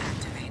training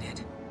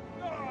activated.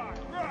 Ah,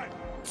 run!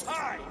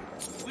 Hide!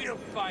 We'll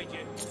find you.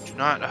 Do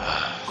not.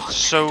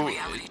 So,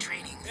 Reality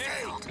training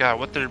failed. God,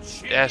 what they're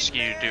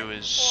asking you to do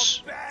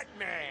is.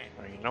 Batman!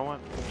 Oh, you know what?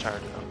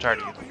 I'm tired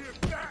of you. Over here,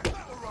 Bat!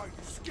 All right,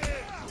 you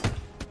scared?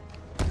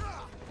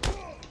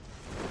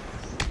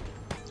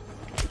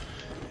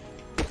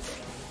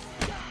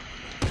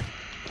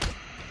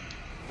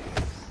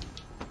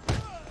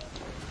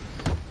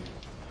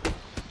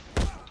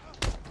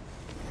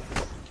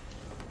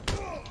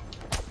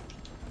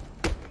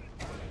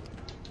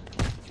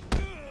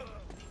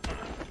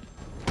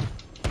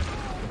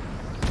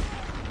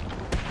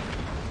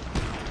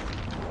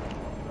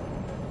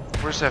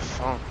 Where's that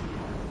phone?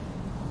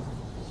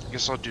 I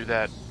guess I'll do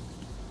that.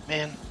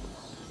 Man.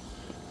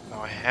 No,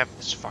 I have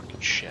this fucking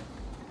shit.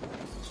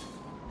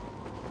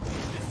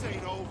 This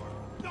ain't over.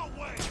 No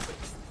way!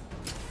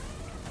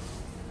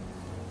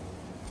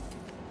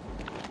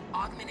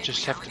 Augmented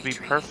Just have to be reality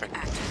training perfect.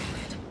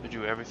 activated. To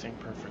do everything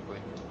perfectly.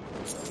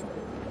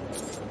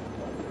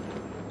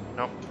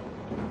 Nope.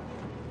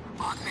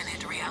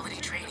 Augmented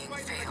reality training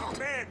failed.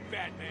 Man,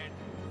 Batman.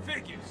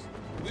 Figures.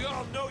 We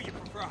all know you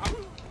prefer how...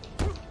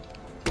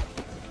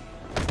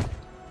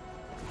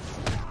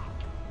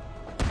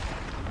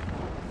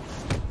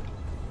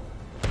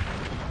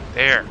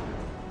 There.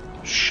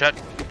 Shut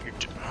your...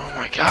 Oh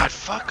my god,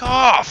 fuck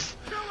off!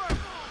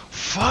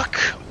 Fuck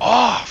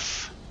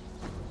off!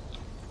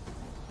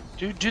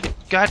 Dude, do the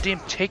goddamn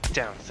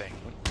takedown thing.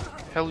 What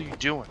the hell are you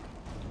doing?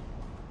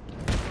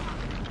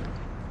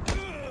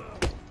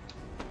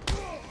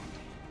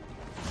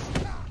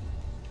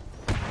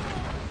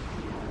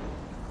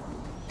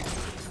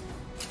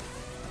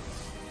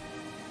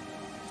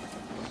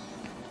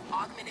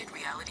 Augmented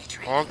reality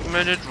training.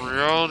 Augmented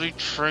reality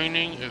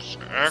training is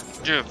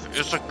active.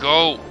 It's a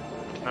go.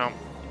 No.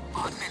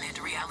 Augmented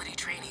reality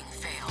training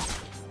failed.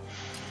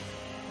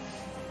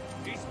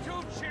 He's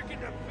too chicken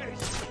to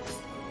face.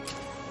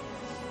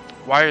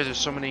 Why are there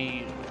so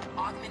many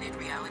Augmented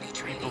reality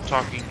training. people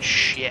talking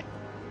shit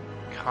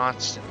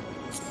constantly?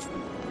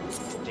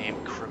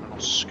 Damn criminal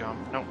scum.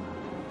 No.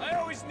 I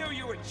always knew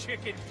you were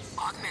chicken.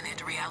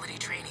 Augmented reality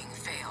training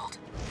failed.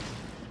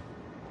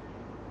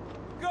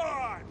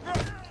 God!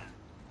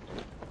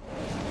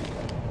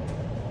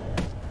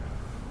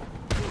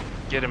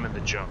 Get him in the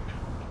junk.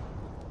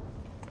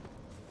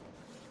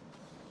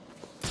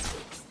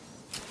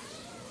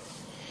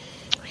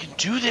 I can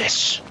do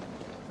this!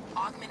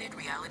 Augmented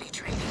reality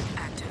training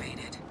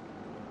activated.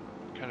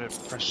 Kinda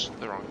pressed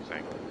the wrong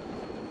thing.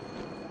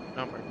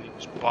 No, my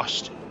thing's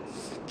busted.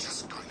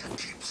 Just going to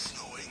keep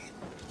snowing.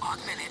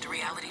 Augmented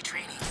reality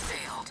training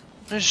failed.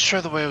 Let me just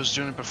try the way I was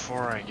doing it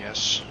before, I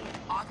guess.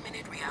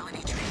 Augmented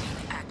reality training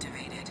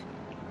activated.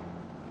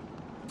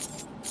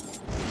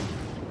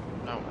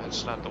 No,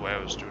 that's not the way I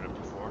was doing it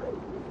before.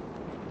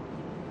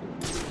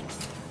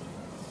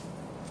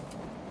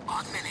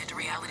 Augmented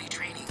reality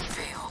training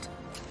failed.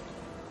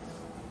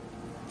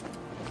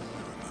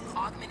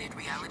 Augmented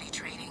reality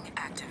training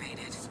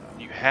activated.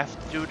 You have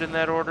to do it in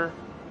that order?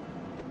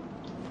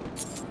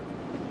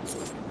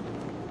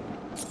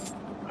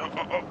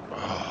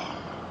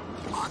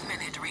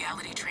 Augmented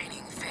reality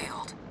training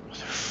failed.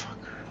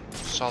 Motherfucker.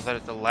 Saw that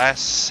at the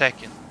last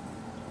second.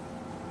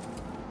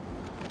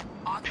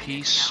 Augmented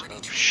Piece reality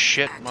of training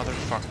shit, activated.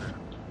 motherfucker.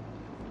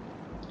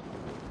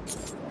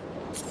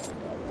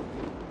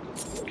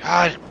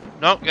 God,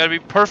 nope, gotta be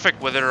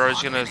perfect with it or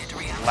he's gonna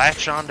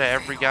latch onto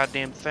every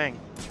goddamn thing.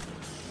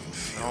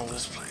 Feel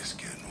this place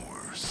getting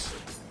worse.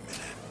 Minute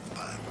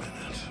by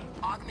minute.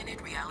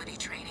 Augmented reality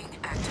training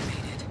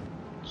activated.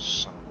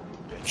 Son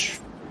of a bitch.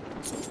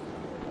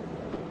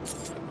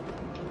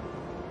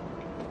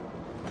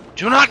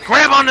 Do not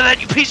grab onto that,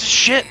 you piece of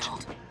shit!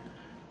 Failed.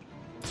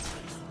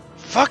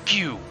 Fuck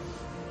you!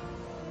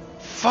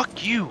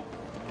 Fuck you!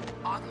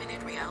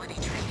 Augmented reality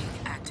training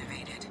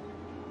activated.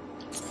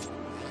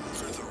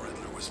 The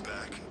Riddler was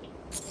back.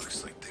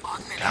 Looks like they...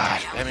 Augmented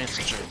God, reality that man's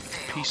such training a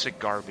failed. piece of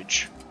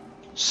garbage.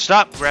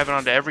 Stop grabbing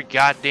onto every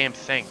goddamn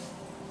thing.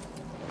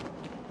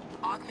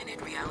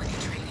 Augmented reality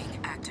training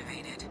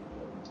activated.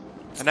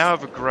 I now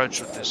have a grudge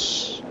with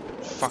this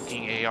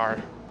fucking AR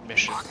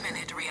mission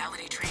Augmented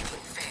reality training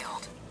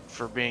failed.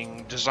 for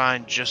being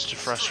designed just to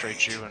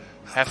frustrate you and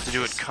have to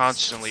do it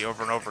constantly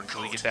over and over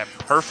until you get that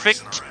perfect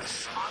Augmented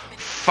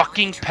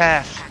fucking reality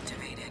training path.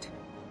 activated.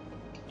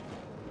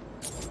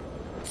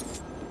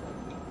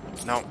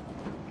 No.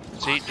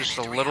 See, just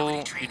a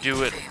little, you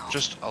do it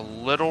just a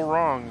little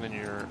wrong, then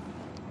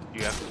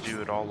you have to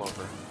do it all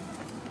over.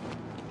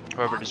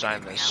 Whoever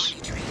designed Augmented this,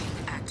 reality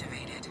training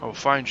activated. I'll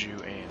find you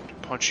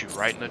and punch you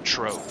right in the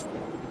throat.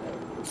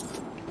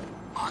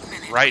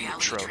 Augmented Right in the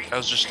reality throat. training That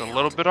was just a failed.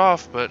 little bit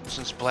off, but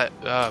since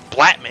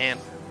Blatman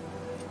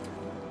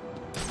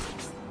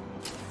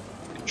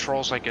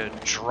controls like a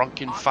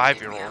drunken Augmented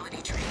 5-year-old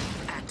reality training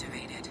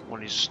activated.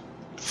 when he's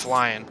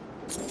flying.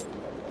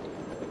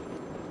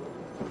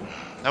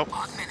 Nope.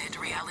 Augmented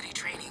reality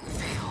training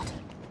failed.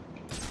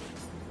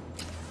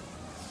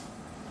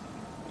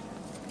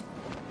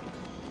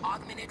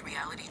 Augmented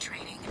reality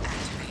training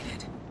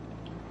activated.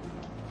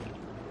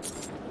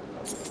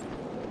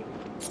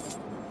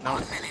 No.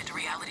 Augmented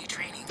reality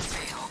training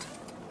failed.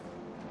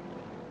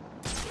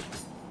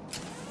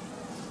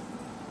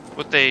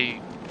 What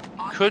they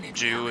could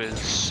do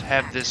is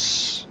have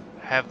this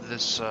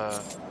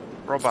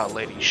robot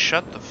lady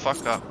shut the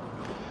fuck up.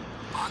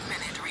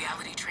 Augmented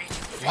reality training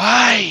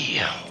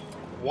failed.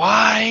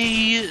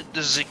 Why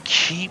does it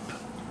keep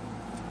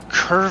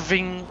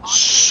curving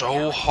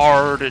so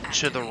hard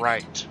to the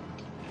right?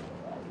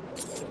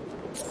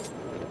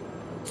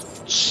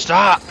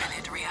 Stop!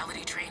 Augmented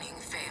reality training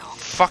failed.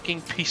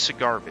 Fucking piece of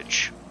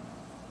garbage.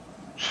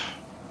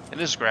 And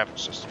this graphic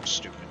system's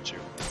stupid too.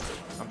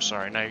 I'm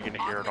sorry, now you're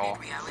gonna hear it all.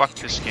 Fuck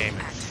this game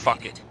and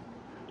fuck it.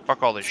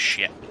 Fuck all this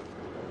shit.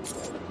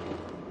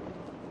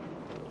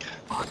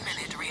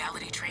 Augmented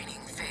reality training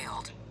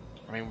failed.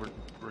 I mean,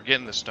 we're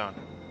getting this done.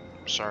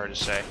 I'm sorry to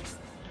say.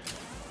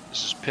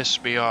 This has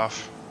pissed me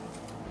off.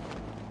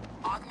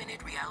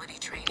 Augmented reality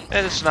training.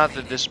 And it's not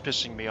that this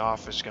pissing me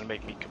off is gonna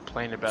make me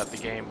complain about the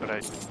game,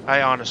 but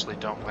I honestly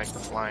don't like the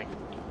flying.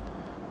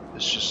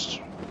 It's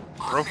just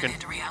broken.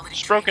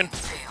 It's broken.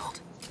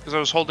 Because I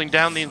was holding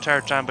down the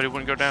entire time, but it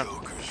wouldn't go down.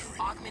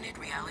 Augmented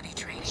reality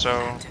training So,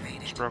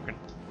 activated. it's broken.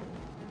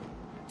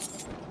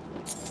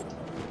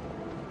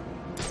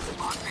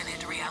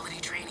 Augmented reality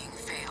training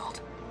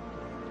failed.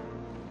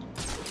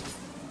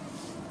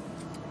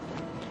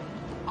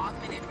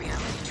 Augmented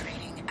reality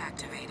training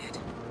activated.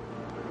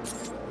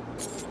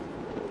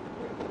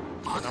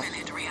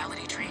 Augmented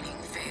reality training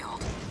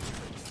failed.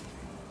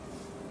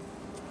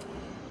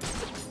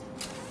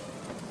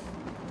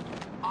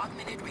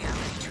 Augmented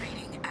reality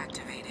training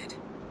activated.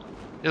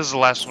 This is the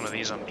last one of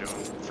these I'm doing,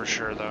 for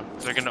sure, though.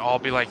 They're gonna all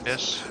be like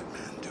this.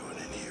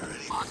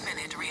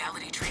 Augmented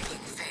reality training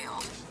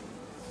failed.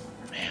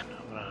 Man,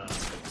 I'm gonna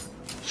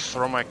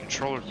throw my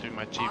controller through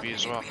my TV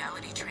as well. Augmented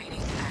reality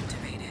training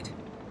activated.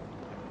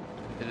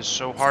 It is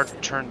so hard to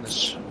turn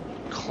this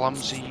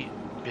clumsy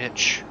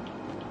bitch.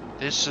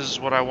 This is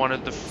what I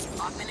wanted the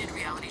Augmented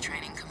reality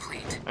training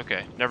complete.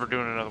 Okay, never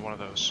doing another one of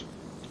those.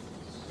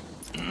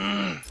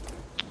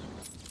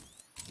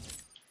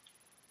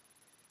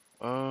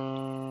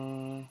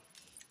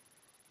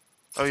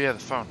 Oh yeah, the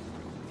phone.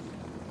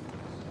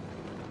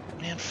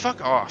 Man, fuck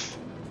off.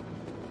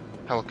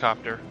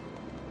 Helicopter.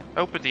 I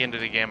hope at the end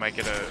of the game I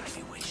get a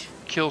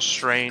kill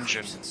Strange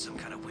and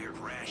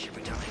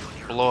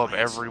blow up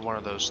every one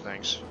of those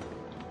things.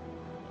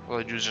 All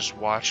I do is just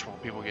watch while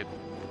people get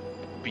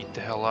beat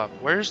the hell up.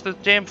 Where's the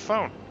damn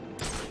phone?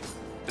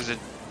 Is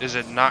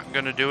it not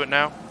gonna do it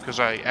now? Because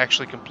I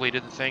actually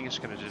completed the thing. It's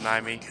gonna deny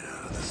me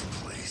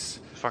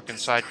fucking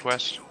side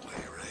quest.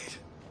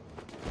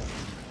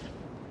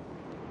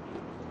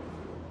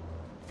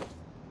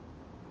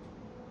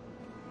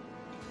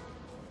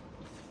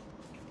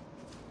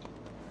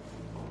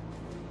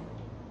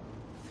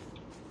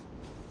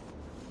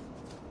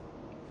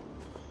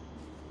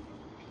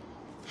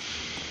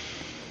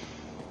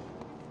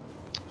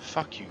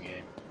 Fuck you,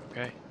 game.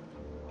 Okay.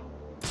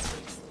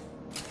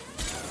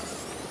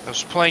 I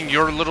was playing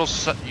your little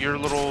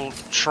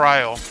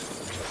trial.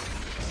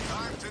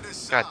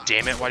 God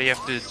damn it! Why do you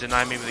have to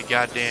deny me with a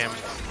goddamn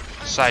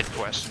side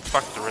quest? And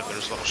fuck the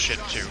Riddler's little shit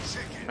too.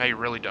 Now you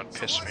really done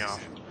pissed me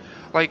off.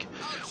 Like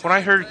when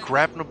I heard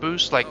grapnel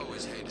boost, like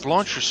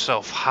launch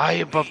yourself high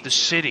above the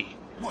city,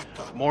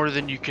 more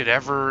than you could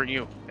ever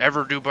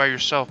do by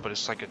yourself. But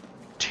it's like a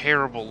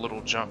terrible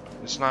little jump.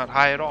 It's not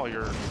high at all.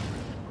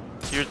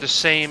 You're the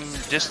same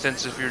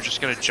distance if you're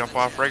just gonna jump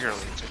off regularly.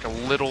 It's like a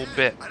little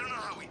bit. I don't know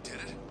how he did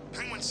it.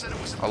 Penguin said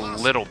it was A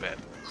little bit.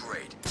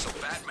 Great. So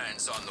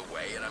Batman's on the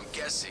way, and I'm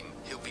guessing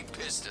he'll be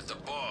pissed at the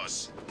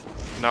boss.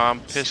 No,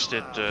 I'm pissed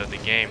at the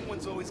game.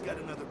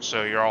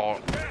 So you're all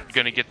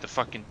gonna get the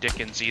fucking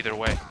Dickens either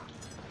way.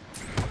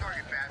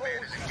 Target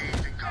Batman is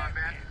engaged in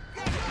combat.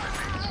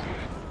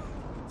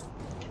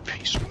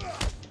 Peace.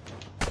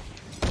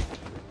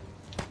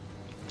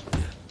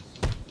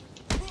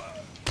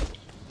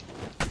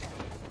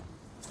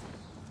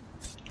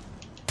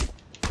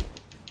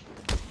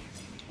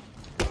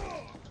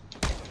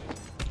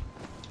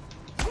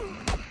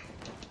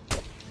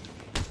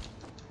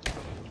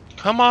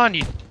 Come on,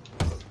 you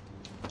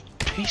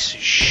piece of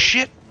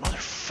shit,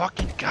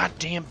 motherfucking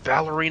goddamn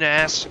ballerina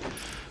ass,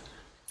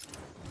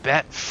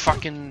 bat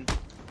fucking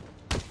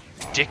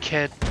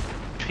dickhead,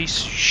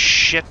 piece of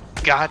shit,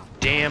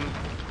 goddamn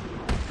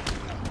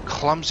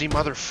clumsy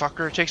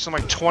motherfucker. It takes them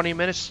like 20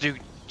 minutes to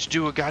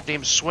do a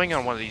goddamn swing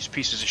on one of these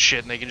pieces of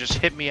shit, and they can just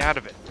hit me out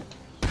of it.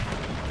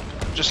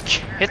 Just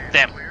hit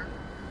them.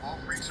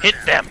 Hit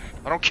them.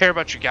 I don't care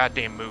about your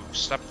goddamn moves.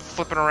 Stop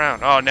flipping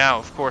around. Oh, now,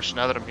 of course,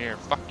 now that I'm here,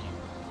 fuck you.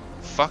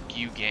 Fuck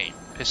you, game.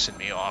 Pissing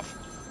me off.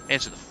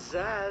 Answer the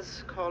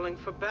Zaz calling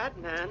for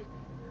Batman.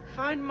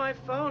 Find my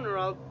phone or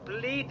I'll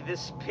bleed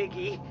this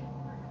piggy.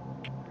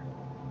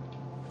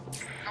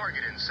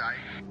 Target in sight.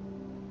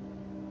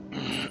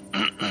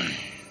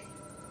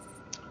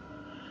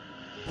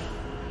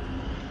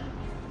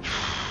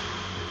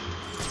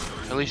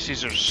 At least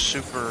these are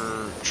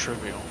super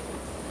trivial.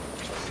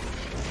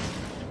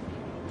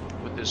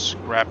 With this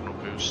grapnel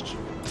boost.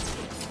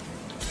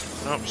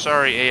 Nope,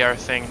 sorry AR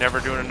thing, never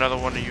doing another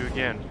one to you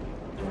again.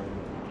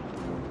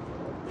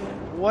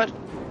 What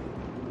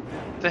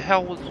the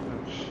hell was...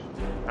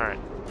 Alright.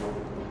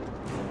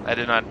 I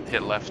did not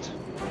hit left.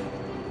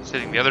 It's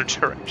hitting the other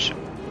direction.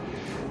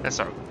 It's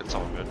all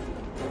good.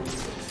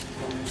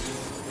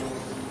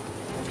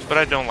 But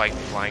I don't like the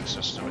flying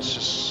system, it's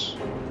just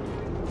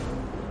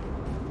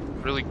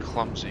really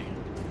clumsy.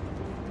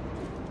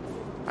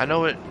 I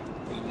know it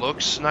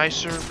looks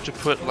nicer to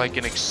put like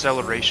an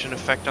acceleration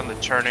effect on the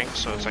turning,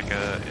 so it's like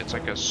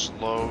a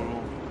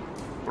slow,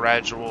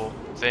 gradual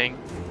thing,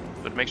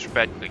 but it makes for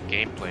bad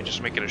gameplay.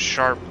 Just make it a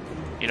sharp,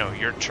 you know,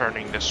 you're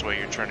turning this way,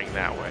 you're turning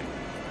that way,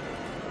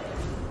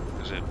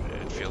 because it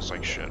feels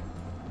like shit.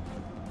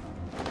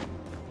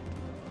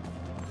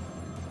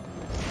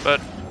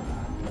 But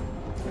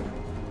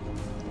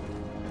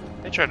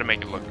they tried to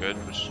make it look good,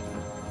 which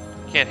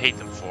you can't hate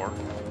them for.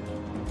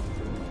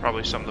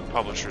 Probably some of the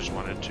publishers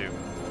wanted to.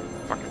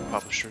 Fucking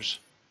publishers.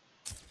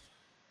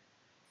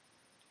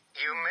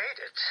 You made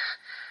it.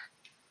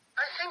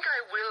 I think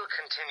I will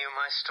continue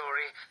my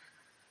story.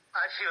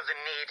 I feel the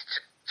need to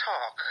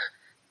talk,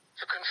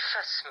 to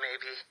confess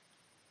maybe.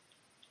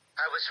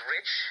 I was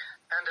rich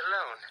and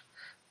alone,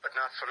 but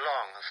not for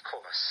long, of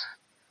course.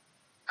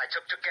 I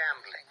took to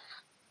gambling,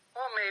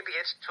 or maybe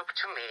it took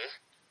to me.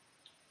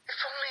 If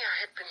only I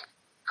had been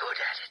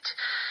good at it.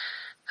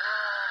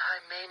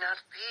 I may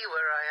not be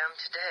where I am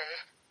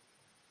today.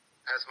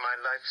 As my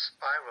life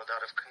spiraled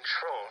out of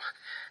control,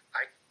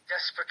 I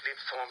desperately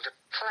formed a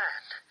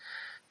plan.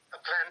 A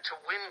plan to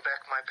win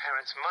back my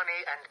parents' money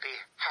and be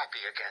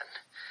happy again.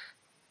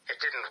 It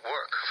didn't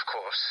work, of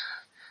course.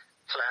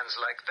 Plans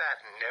like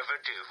that never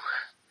do.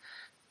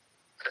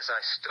 But as I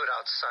stood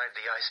outside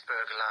the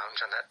Iceberg Lounge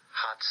on that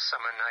hot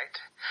summer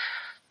night,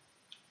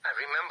 I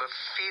remember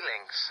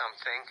feeling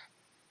something.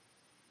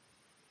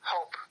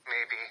 Hope,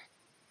 maybe.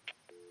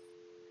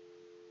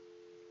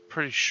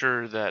 Pretty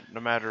sure that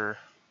no matter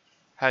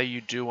how you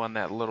do on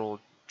that little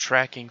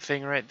tracking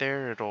thing right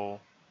there,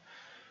 it'll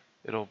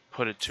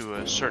put it to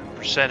a certain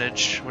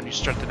percentage when you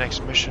start the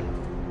next mission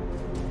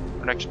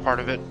or next part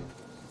of it.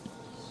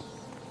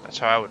 That's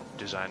how I would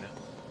design it.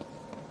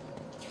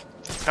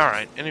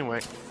 Alright,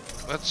 anyway,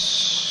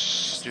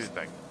 let's do the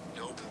thing.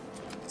 Nope.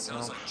 It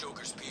sounds like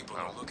Joker's people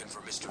are looking for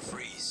Mr.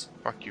 Freeze.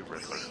 Fuck you,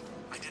 Riddler. Really?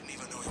 I didn't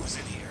even know he was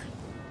in here.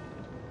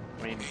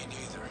 I mean, Me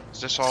neither. is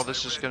this all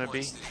this is gonna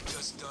be? He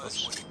just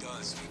does what he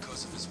does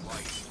because of his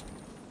wife.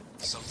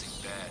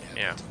 Something bad happened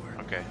Yeah, to her.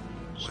 okay.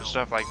 So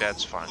stuff like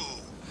that's fine.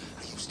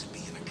 I used to be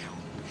an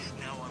accountant.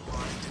 Now I'm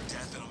rotting to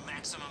death in a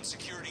maximum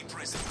security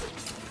prison.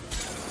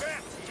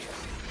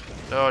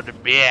 Oh, the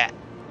bat.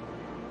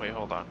 Wait,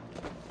 hold on.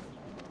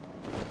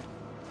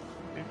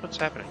 Hey, what's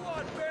happening? Come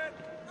on, man!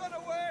 Run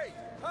away!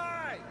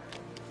 Hi!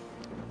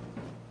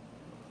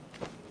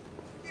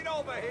 Get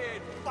over here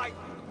and fight me!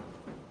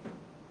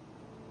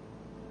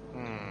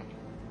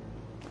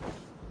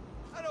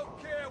 I don't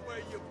care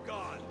where you've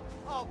gone.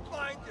 I'll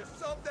find you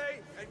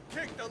someday and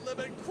kick the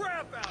living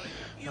crap out of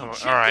you. You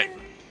chicken! Alright.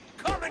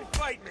 Come and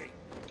fight me!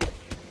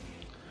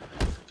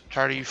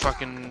 Tired of you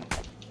fucking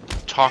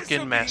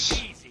talking mess.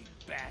 Easy,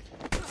 bat.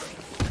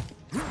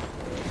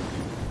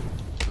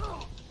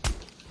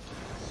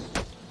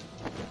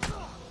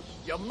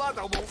 Your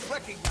mother won't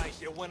recognize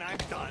you when I'm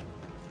done.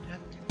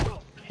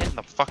 Hitting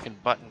the fucking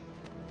button.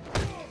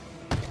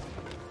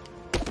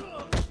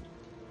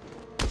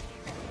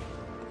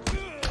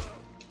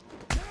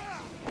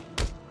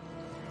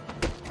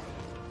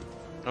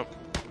 Nope.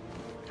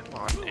 Come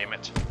on, damn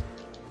it.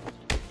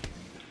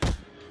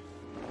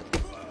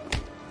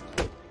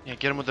 Yeah,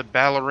 get him with the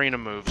ballerina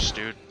moves,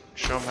 dude.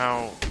 Show them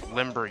how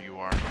limber you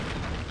are.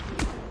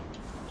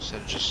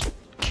 Instead of just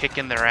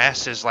kicking their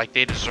asses like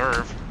they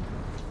deserve.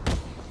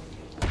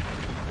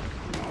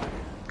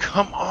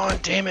 Come on,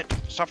 damn it.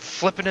 Stop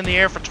flipping in the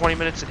air for 20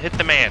 minutes and hit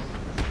the man.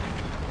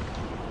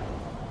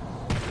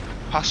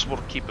 Possible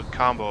to keep a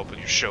combo up with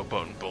your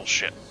showboating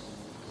bullshit.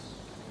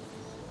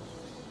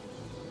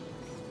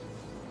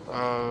 We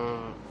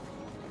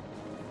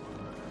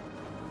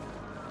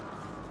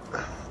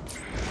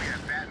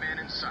have Batman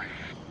in sight.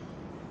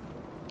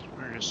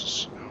 Where is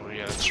this? Oh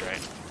yeah, that's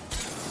right.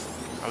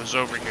 I was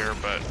over here,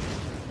 but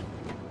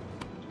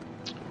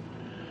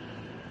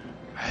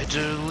I had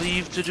to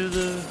leave to do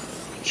the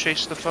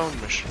chase the phone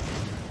mission.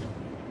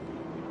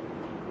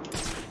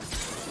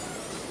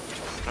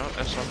 No,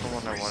 that's not the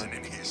one I wanted.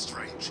 In here,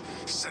 strange.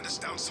 Send us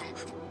down some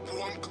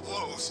warm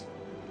clothes.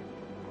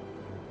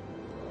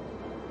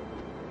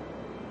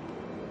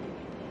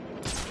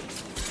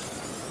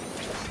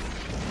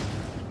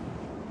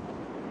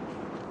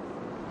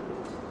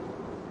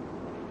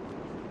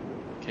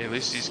 Okay, at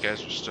least these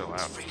guys are still out.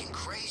 Freaking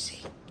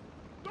crazy.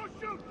 Don't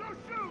shoot! Don't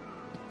shoot!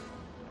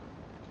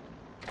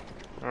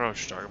 I don't know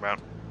what you're talking about.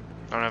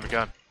 I don't have a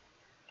gun.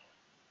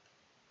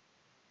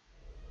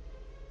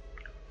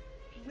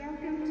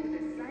 Welcome to the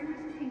Cyrus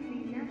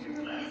Pinckney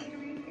Natural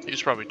History.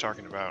 He's probably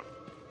talking about.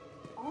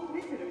 All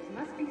visitors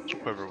must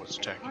Whoever was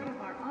attacking. Part of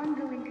our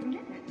ongoing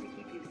commitment to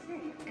keep you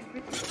safe and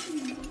protect the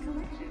unique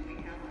collection we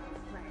have on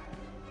display.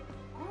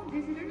 All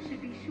visitors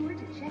should be sure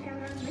to check out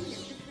our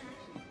latest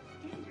attraction,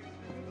 Dangers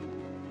for the Deep,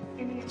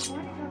 in the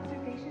aquatic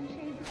observation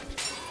chamber.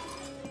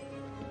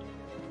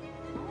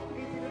 All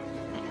visitors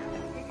should have a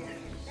ticket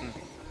and concession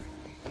card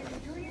and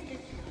enjoy a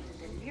discount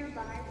at the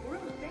nearby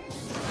world-famous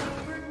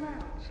Iceberg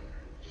Lounge.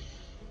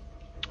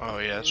 Oh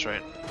yeah, that's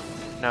right.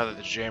 Now that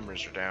the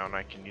jammers are down,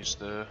 I can use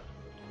the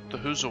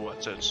who's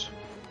what's it's.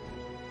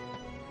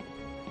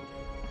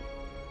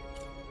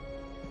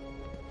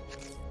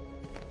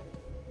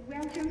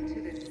 Welcome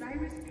to the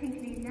Cyrus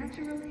Pinckney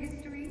Natural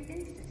History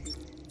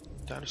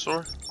Institute.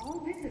 Dinosaur? All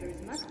visitors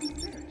must be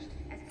searched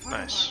as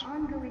part of our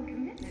ongoing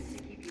commitment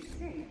to keep you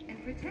safe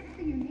and protect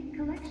the unique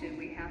collection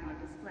we have on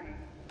display.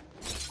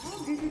 All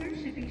visitors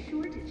should be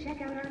sure to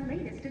check out our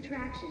latest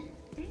attraction,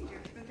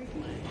 Dangers from the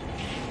Deep.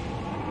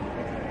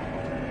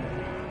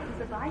 This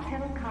is a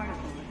bipedal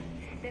carnivore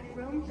that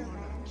roams the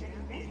lands and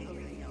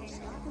eventually became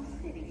Arkham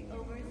City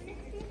over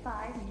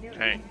 65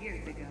 million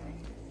years ago.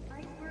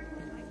 Iceberg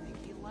Lounge. I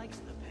think he likes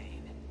the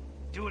pain.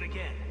 Do it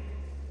again.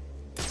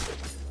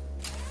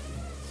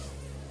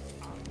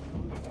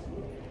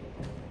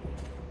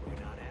 You're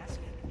not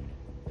asking.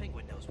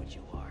 Penguin knows what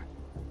you are.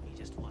 He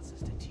just wants us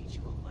to teach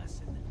you a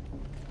lesson.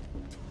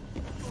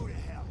 Go to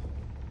hell.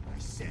 I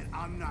said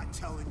I'm not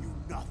telling you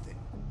nothing.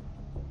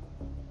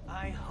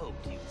 I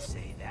hoped you'd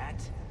say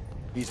that.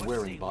 He's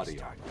wearing body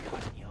armor.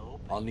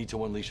 I'll need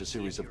to unleash a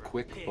series of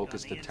quick,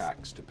 focused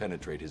attacks to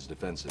penetrate his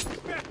defenses.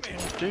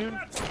 Dude.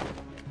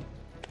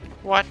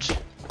 What?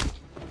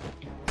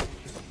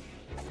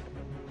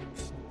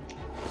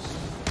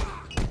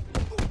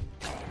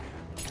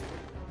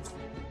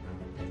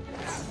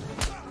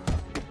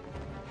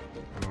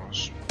 Oh,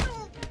 it's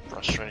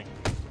frustrating.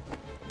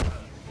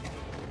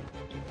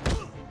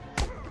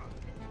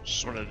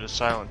 Just wanted to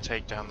silent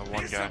take down the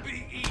one guy.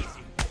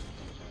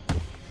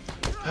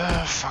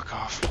 Fuck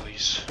off,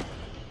 please.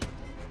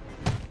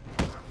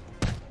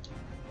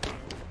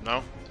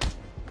 No?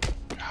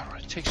 God, why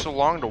it takes so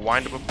long to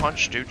wind up a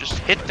punch, dude? Just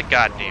hit the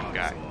goddamn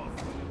guy.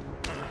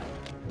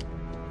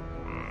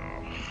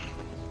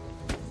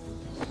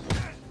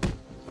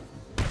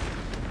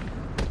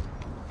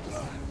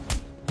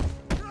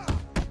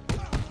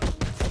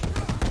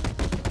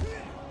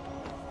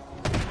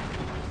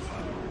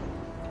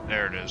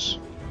 There it is.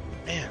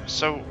 Man,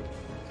 so...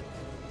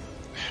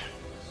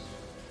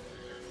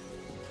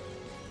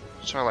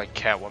 So I like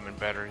Catwoman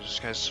better. This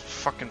guy's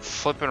fucking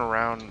flipping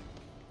around,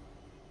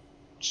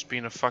 just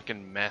being a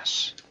fucking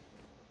mess.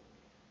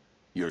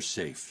 You're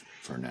safe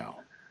for now.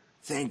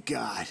 Thank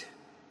God.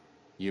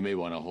 You may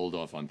want to hold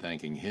off on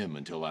thanking him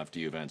until after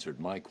you've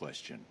answered my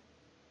question.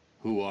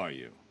 Who are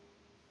you?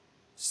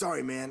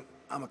 Sorry, man.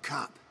 I'm a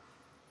cop.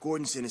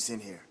 Gordon sent us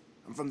in here.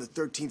 I'm from the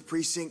 13th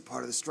Precinct,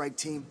 part of the strike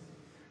team.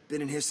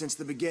 Been in here since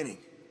the beginning.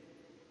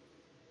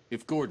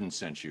 If Gordon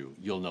sent you,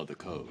 you'll know the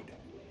code.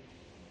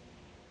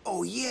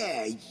 Oh,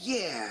 yeah.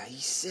 He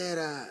said,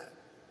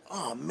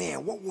 oh,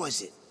 man, what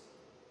was it?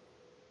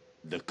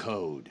 The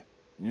code.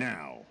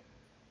 Now.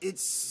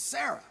 It's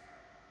Sarah.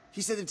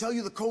 He said to tell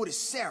you the code is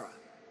Sarah.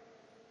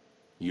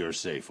 You're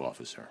safe,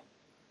 officer.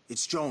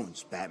 It's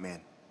Jones,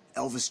 Batman.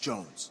 Elvis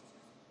Jones.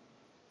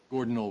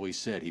 Gordon always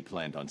said he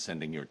planned on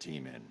sending your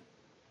team in.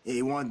 Yeah,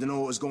 he wanted to know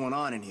what was going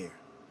on in here.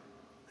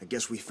 I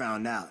guess we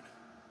found out.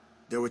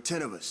 There were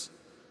 10 of us.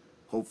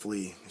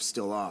 Hopefully, there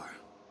still are.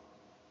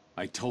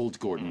 I told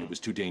Gordon it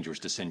was too dangerous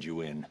to send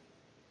you in.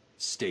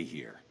 Stay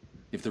here.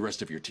 If the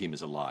rest of your team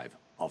is alive,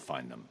 I'll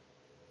find them.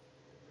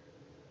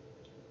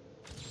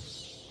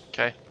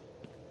 Okay.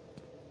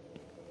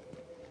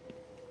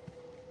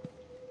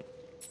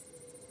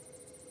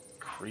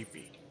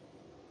 Creepy.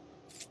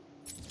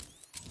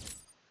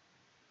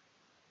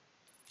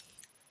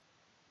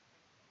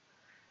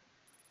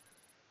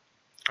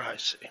 I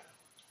see.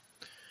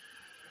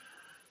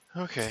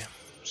 Okay,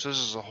 so this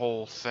is the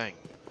whole thing.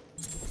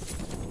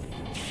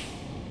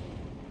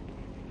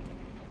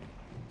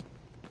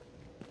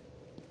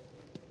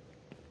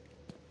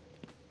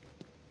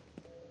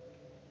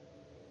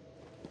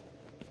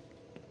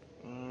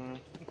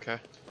 Okay.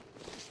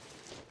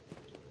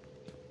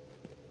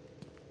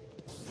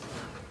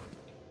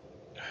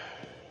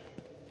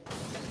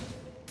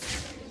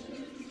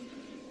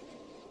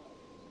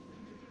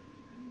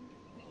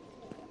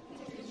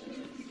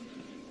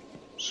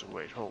 So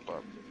wait, hold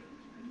up.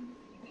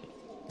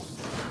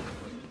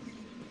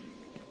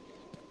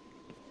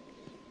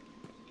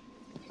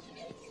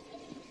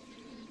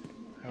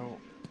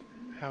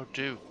 How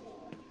do?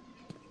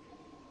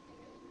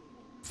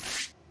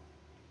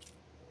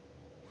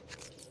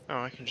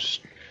 Oh, I can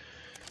just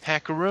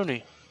hack a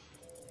Rooney.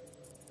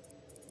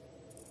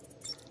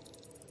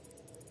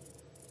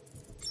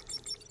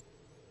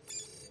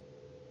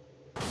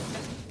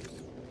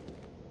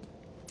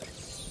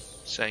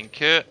 Saying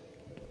kit.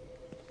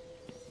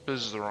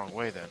 This is the wrong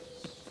way then.